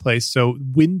Gothic place, so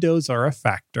windows are a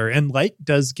factor and light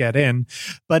does get in,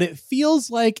 but it feels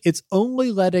like it's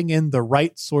only letting in the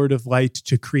right sort of light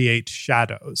to create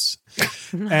shadows.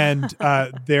 And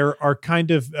there are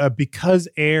kind of, because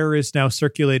air is now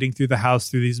circulating through the house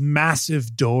through these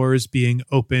massive doors being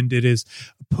opened, it is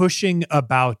pushing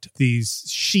about these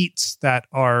sheets that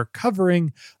are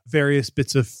covering various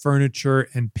bits of furniture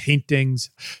and paintings,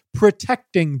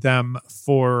 protecting them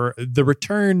for the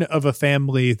return of a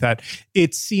family that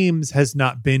it seems has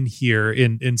not been here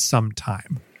in some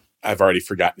time. I've already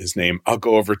forgotten his name. I'll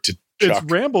go over to Chuck.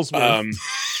 It's Ramblesworth.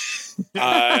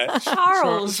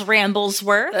 Charles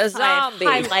Ramblesworth. The zombie.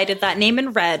 I highlighted that name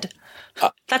in red.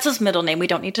 That's his middle name. We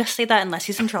don't need to say that unless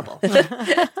he's in trouble.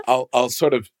 I'll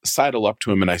sort of sidle up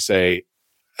to him and I say,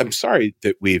 I'm sorry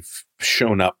that we've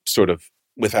shown up sort of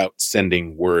without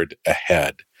sending word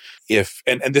ahead.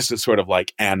 And this is sort of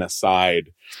like an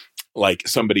aside, like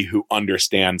somebody who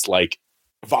understands, like,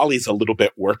 Volley's a little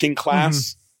bit working class.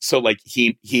 Mm-hmm. So like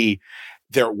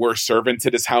there were servants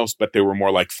at his house, but they were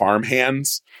more like farm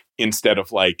hands instead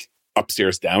of like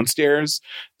upstairs, downstairs.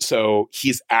 So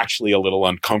he's actually a little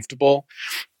uncomfortable.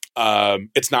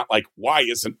 It's not like, why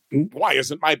isn't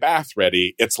my bath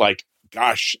ready? It's like,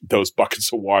 gosh, those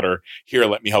buckets of water here,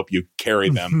 let me help you carry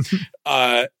them.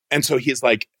 And so he's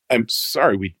like, I'm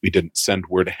sorry, we didn't send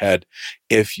word ahead.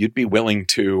 If you'd be willing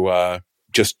to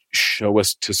just show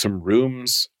us to some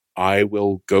rooms, I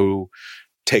will go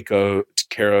take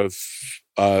care of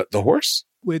the horse.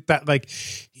 With that, like,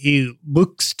 he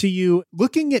looks to you.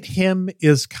 Looking at him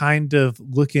is kind of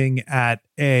looking at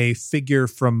a figure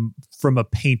from a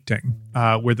painting,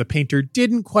 where the painter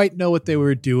didn't quite know what they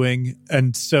were doing,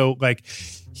 and so like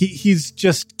he's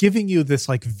just giving you this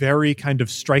like very kind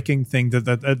of striking thing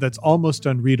that's almost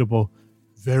unreadable.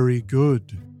 Very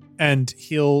good. And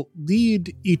he'll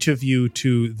lead each of you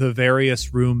to the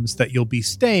various rooms that you'll be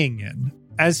staying in.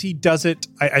 As he does it,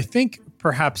 I think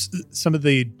perhaps some of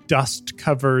the dust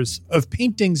covers of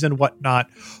paintings and whatnot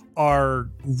are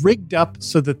rigged up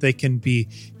so that they can be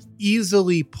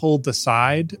easily pulled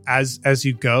aside as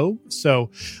you go.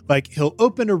 So like he'll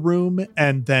open a room,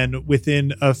 and then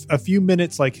within a few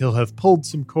minutes, like he'll have pulled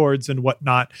some cords and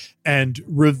whatnot and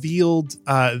revealed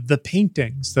the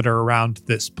paintings that are around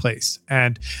this place.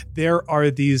 And there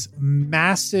are these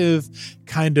massive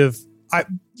kind of,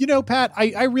 Pat,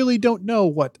 I really don't know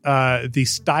what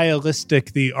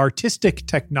the artistic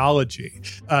technology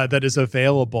that is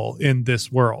available in this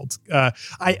world.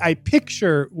 I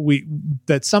picture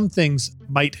that some things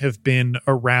might have been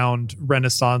around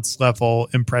Renaissance level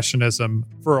Impressionism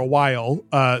for a while.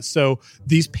 So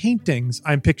these paintings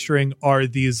I'm picturing are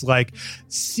these like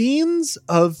scenes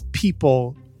of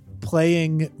people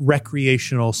playing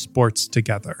recreational sports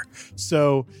together.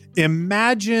 So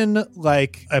imagine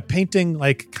like a painting,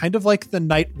 like kind of like the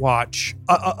Night Watch,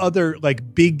 other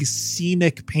like big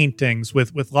scenic paintings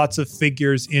with lots of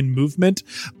figures in movement,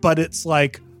 but it's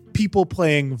like people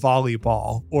playing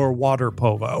volleyball or water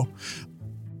polo.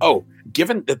 Oh,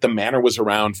 given that the manor was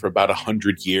around for about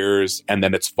 100 years and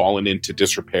then it's fallen into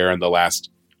disrepair in the last,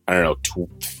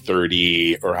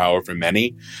 30 or however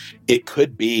many, it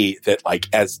could be that like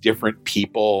as different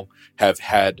people have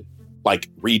had like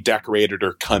redecorated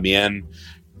or come in,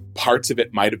 parts of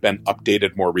it might have been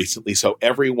updated more recently. So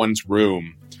everyone's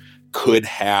room could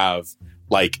have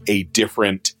like a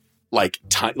different like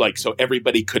time, like so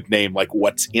everybody could name like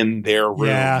what's in their room.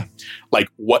 Yeah. Like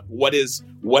what is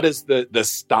the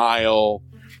style,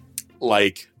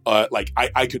 like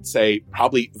I could say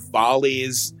probably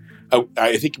Volley's.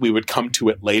 I think we would come to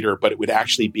it later, but it would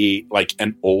actually be like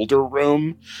an older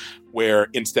room where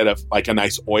instead of like a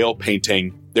nice oil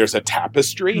painting, there's a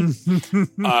tapestry.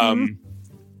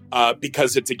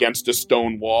 Because it's against a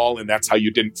stone wall, and that's how you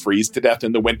didn't freeze to death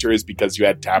in the winter, is because you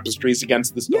had tapestries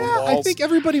against the stone walls. I think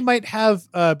everybody might have,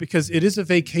 because it is a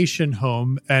vacation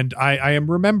home, and I am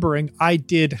remembering I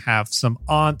did have some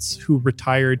aunts who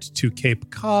retired to Cape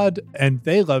Cod, and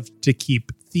they loved to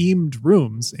keep themed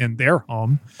rooms in their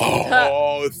home.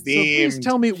 Oh, themed. So please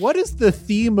tell me, what is the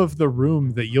theme of the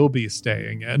room that you'll be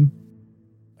staying in?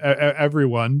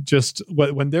 Everyone, just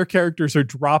when their characters are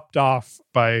dropped off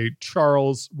by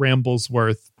Charles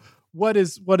Ramblesworth, what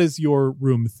is your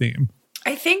room theme?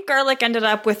 I think Garlic ended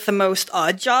up with the most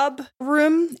odd job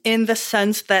room, in the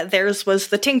sense that theirs was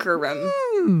the Tinker room.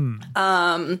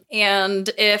 And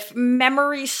if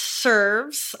memory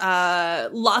serves,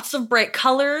 lots of bright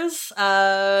colors,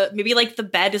 maybe like the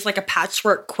bed is like a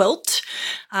patchwork quilt.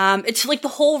 It's like the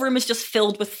whole room is just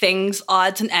filled with things,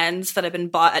 odds and ends that have been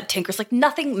bought at Tinker's. Like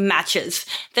nothing matches.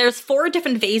 There's 4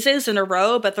 different vases in a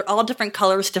row, but they're all different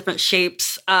colors, different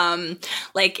shapes.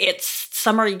 Like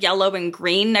some are yellow and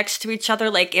green next to each other.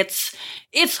 Like it's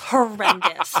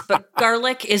horrendous, but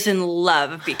Garlic is in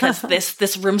love because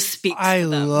this room speaks to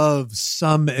them. I love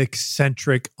some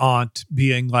eccentric aunt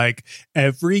being like,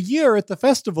 every year at the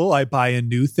festival, I buy a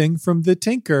new thing from the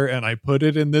Tinker and I put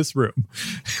it in this room.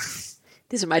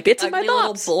 These are my bits and my little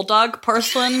bobs. bulldog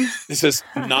porcelain. This is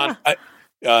not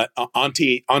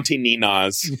Auntie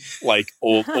Nina's like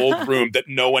old room that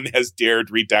no one has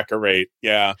dared redecorate.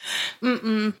 Yeah.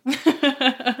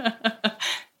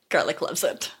 Garlic loves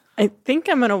it. I think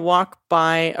I'm going to walk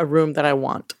by a room that I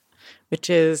want, which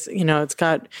is, it's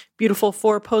got beautiful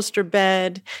 4-poster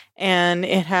bed and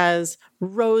it has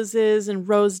roses and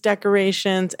rose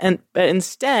decorations. But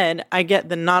instead, I get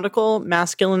the nautical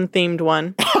masculine themed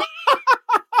one.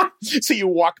 So you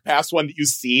walk past one that you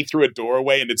see through a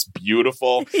doorway and it's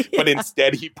beautiful, but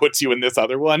instead he puts you in this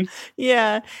other one.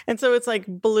 Yeah. And so it's like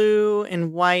blue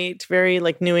and white, very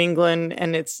like New England.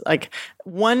 And it's like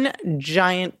one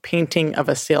giant painting of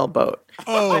a sailboat.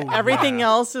 Oh, everything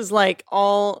else is like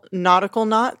all nautical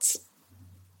knots.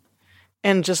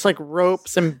 And just like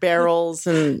ropes and barrels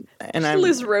and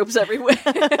There's ropes everywhere.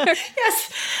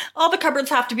 Yes, all the cupboards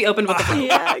have to be opened with a rope.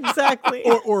 Yeah, exactly.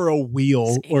 or a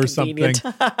wheel or something.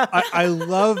 I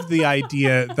love the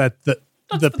idea that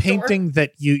the painting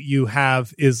that you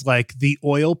have is like the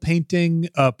oil painting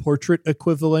portrait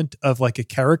equivalent of like a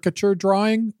caricature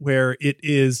drawing, where it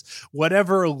is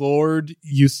whatever lord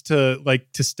used to like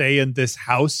to stay in this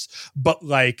house, but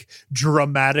like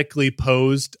dramatically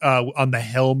posed on the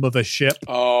helm of a ship.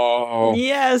 Oh,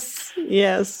 yes.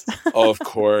 oh, of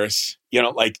course.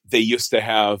 Like they used to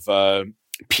have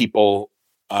people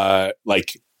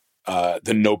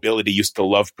the nobility used to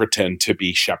love pretend to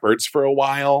be shepherds for a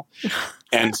while.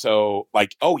 And so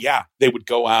like, oh yeah, they would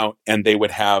go out and they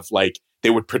would have like, they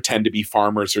would pretend to be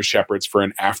farmers or shepherds for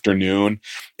an afternoon.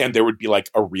 And there would be like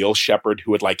a real shepherd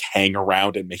who would like hang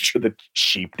around and make sure that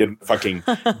sheep didn't fucking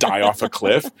die off a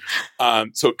cliff.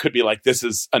 So it could be like, this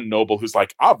is a noble who's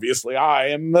like, obviously I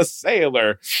am the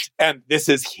sailor. And this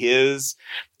is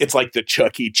it's like the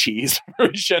Chuck E. Cheese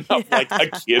version of like a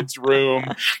kid's room,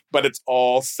 but it's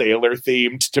all sailor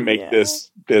themed to make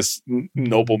this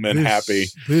nobleman happy.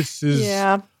 This is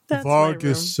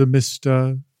Vargas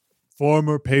Semista,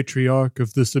 former patriarch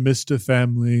of the Semista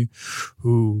family,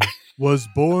 who was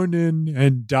born in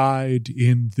and died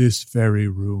in this very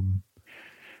room.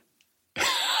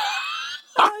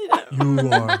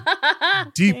 You are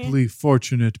deeply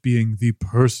fortunate being the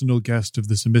personal guest of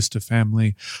the Semista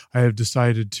family. I have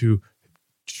decided to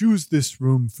choose this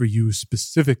room for you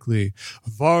specifically.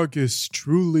 Vargas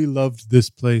truly loved this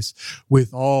place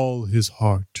with all his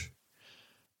heart.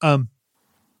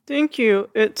 Thank you.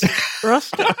 It's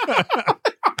rustic.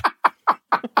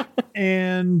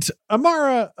 And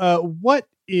Amara, what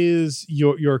is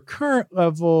your current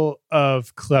level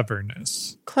of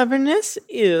cleverness? Cleverness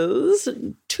is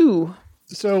 2.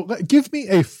 So give me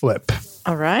a flip.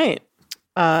 All right.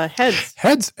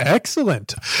 Heads.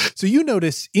 Excellent. So you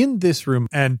notice in this room,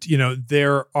 and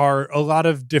there are a lot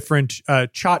of different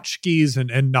tchotchkes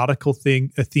and nautical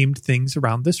themed things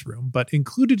around this room, but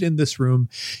included in this room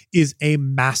is a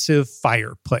massive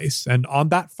fireplace. And on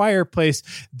that fireplace,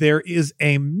 there is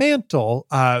a mantle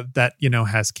that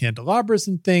has candelabras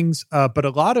and things, but a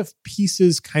lot of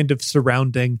pieces kind of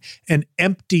surrounding an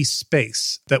empty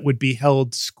space that would be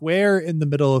held square in the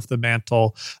middle of the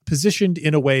mantle, positioned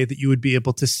in a way that you would be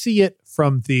able to see it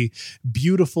from the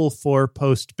beautiful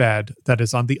 4-post bed that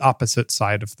is on the opposite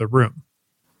side of the room.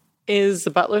 Is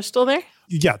the butler still there?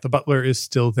 Yeah, the butler is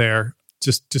still there.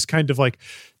 just kind of like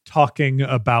talking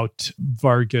about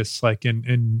Vargas like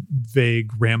in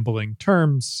vague rambling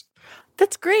terms.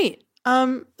 That's great.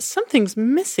 Something's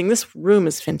missing. This room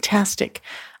is fantastic.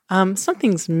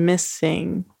 Something's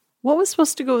missing. What was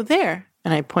supposed to go there?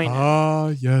 And I point. Ah,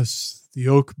 yes, the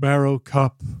Oak Barrow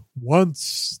Cup,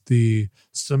 once the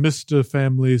Samista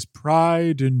family's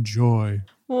pride and joy.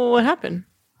 Well, what happened?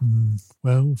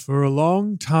 Well, for a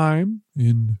long time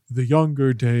in the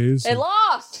younger days, They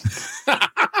lost.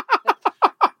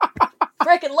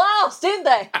 Freaking lost, didn't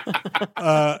they?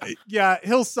 yeah,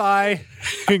 he'll sigh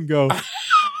and go,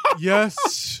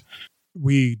 yes,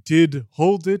 we did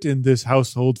hold it in this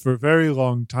household for a very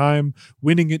long time,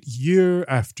 winning it year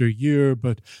after year,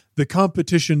 but the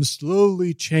competition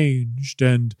slowly changed,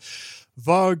 and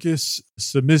Vargas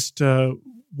Samista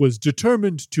was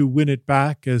determined to win it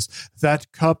back, as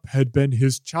that cup had been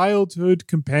his childhood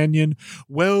companion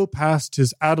well past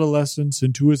his adolescence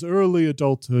into his early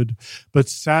adulthood. But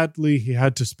sadly, he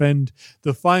had to spend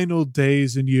the final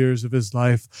days and years of his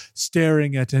life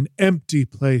staring at an empty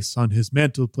place on his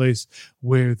mantelpiece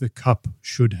where the cup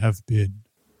should have been.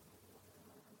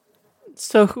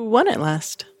 So who won it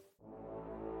last?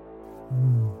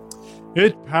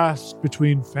 It passed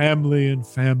between family and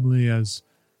family as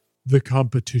the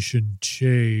competition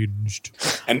changed.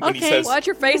 And when he says, Why'd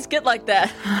your face get like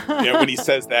that? when he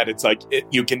says that, it's like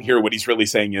you can hear what he's really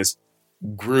saying is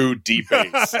grew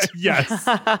debased. Yes.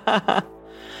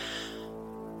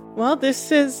 Well,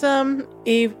 this is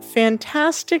a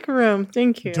fantastic room.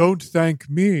 Thank you. Don't thank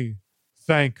me.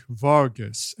 Thank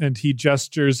Vargas. And he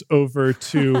gestures over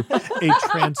to a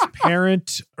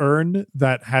transparent urn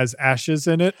that has ashes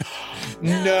in it.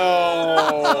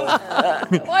 No.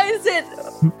 Why is it?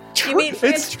 You mean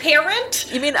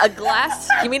Transparent? You mean a glass?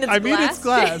 You mean it's I mean, glass? it's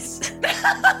glass.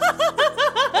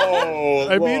 Oh,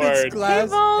 I mean, it's Lord. glass.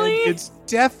 Hey, Molly. And it's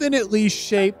definitely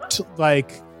shaped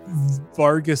like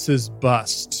Vargas's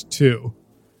bust, too.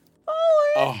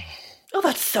 Oh. Oh,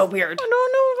 that's so weird. I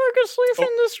don't know if I could sleep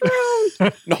in this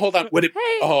room. No, hold on.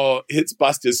 His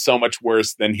bust is so much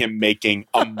worse than him making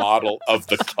a model of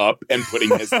the cup and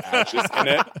putting his ashes in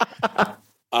it.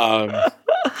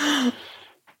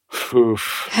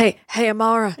 Oof. Hey,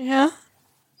 Amara. Yeah?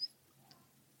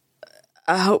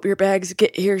 I hope your bags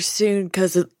get here soon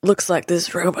because it looks like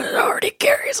this room already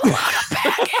carries a lot of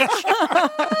baggage.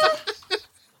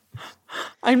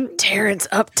 I'm Terrence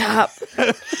up top.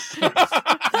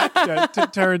 Yeah,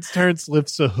 Terrence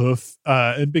lifts a hoof,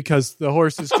 and because the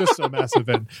horse is just so massive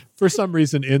and for some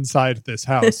reason inside this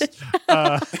house,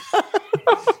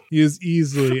 he is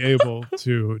easily able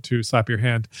to slap your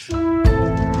hand.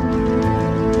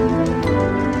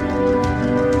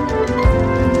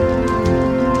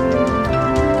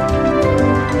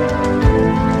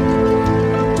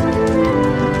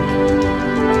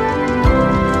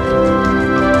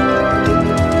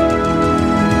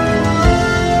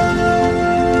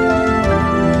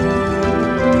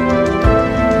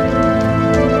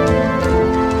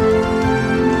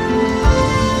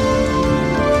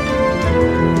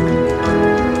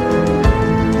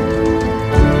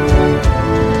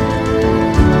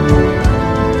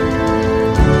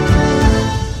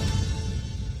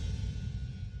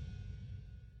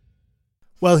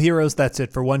 Well, heroes, that's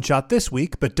it for One Shot this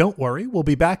week, but don't worry, we'll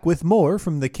be back with more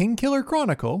from the Kingkiller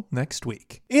Chronicle next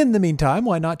week. In the meantime,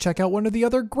 why not check out one of the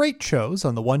other great shows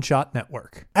on the One Shot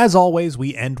Network? As always,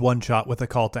 we end One Shot with a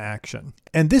call to action.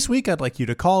 And this week, I'd like you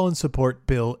to call and support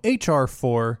Bill H.R.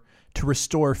 4 to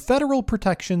restore federal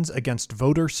protections against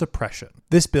voter suppression.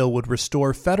 This bill would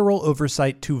restore federal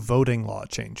oversight to voting law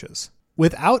changes.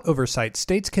 Without oversight,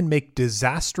 states can make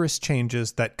disastrous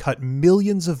changes that cut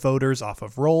millions of voters off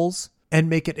of rolls and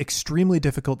make it extremely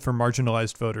difficult for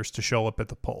marginalized voters to show up at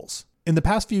the polls. In the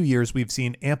past few years, we've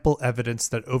seen ample evidence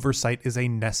that oversight is a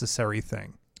necessary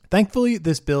thing. Thankfully,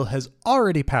 this bill has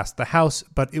already passed the House,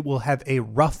 but it will have a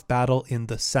rough battle in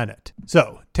the Senate.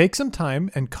 So, take some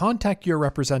time and contact your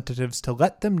representatives to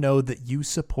let them know that you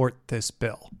support this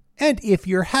bill. And if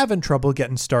you're having trouble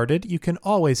getting started, you can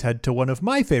always head to one of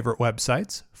my favorite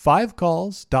websites,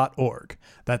 5calls.org.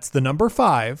 That's the number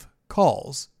 5,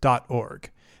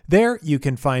 calls.org. There, you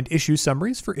can find issue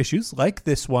summaries for issues like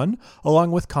this one,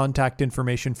 along with contact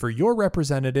information for your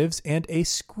representatives and a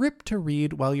script to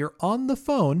read while you're on the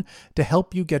phone to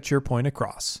help you get your point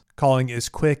across. Calling is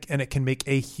quick and it can make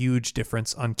a huge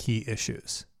difference on key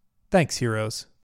issues. Thanks, heroes.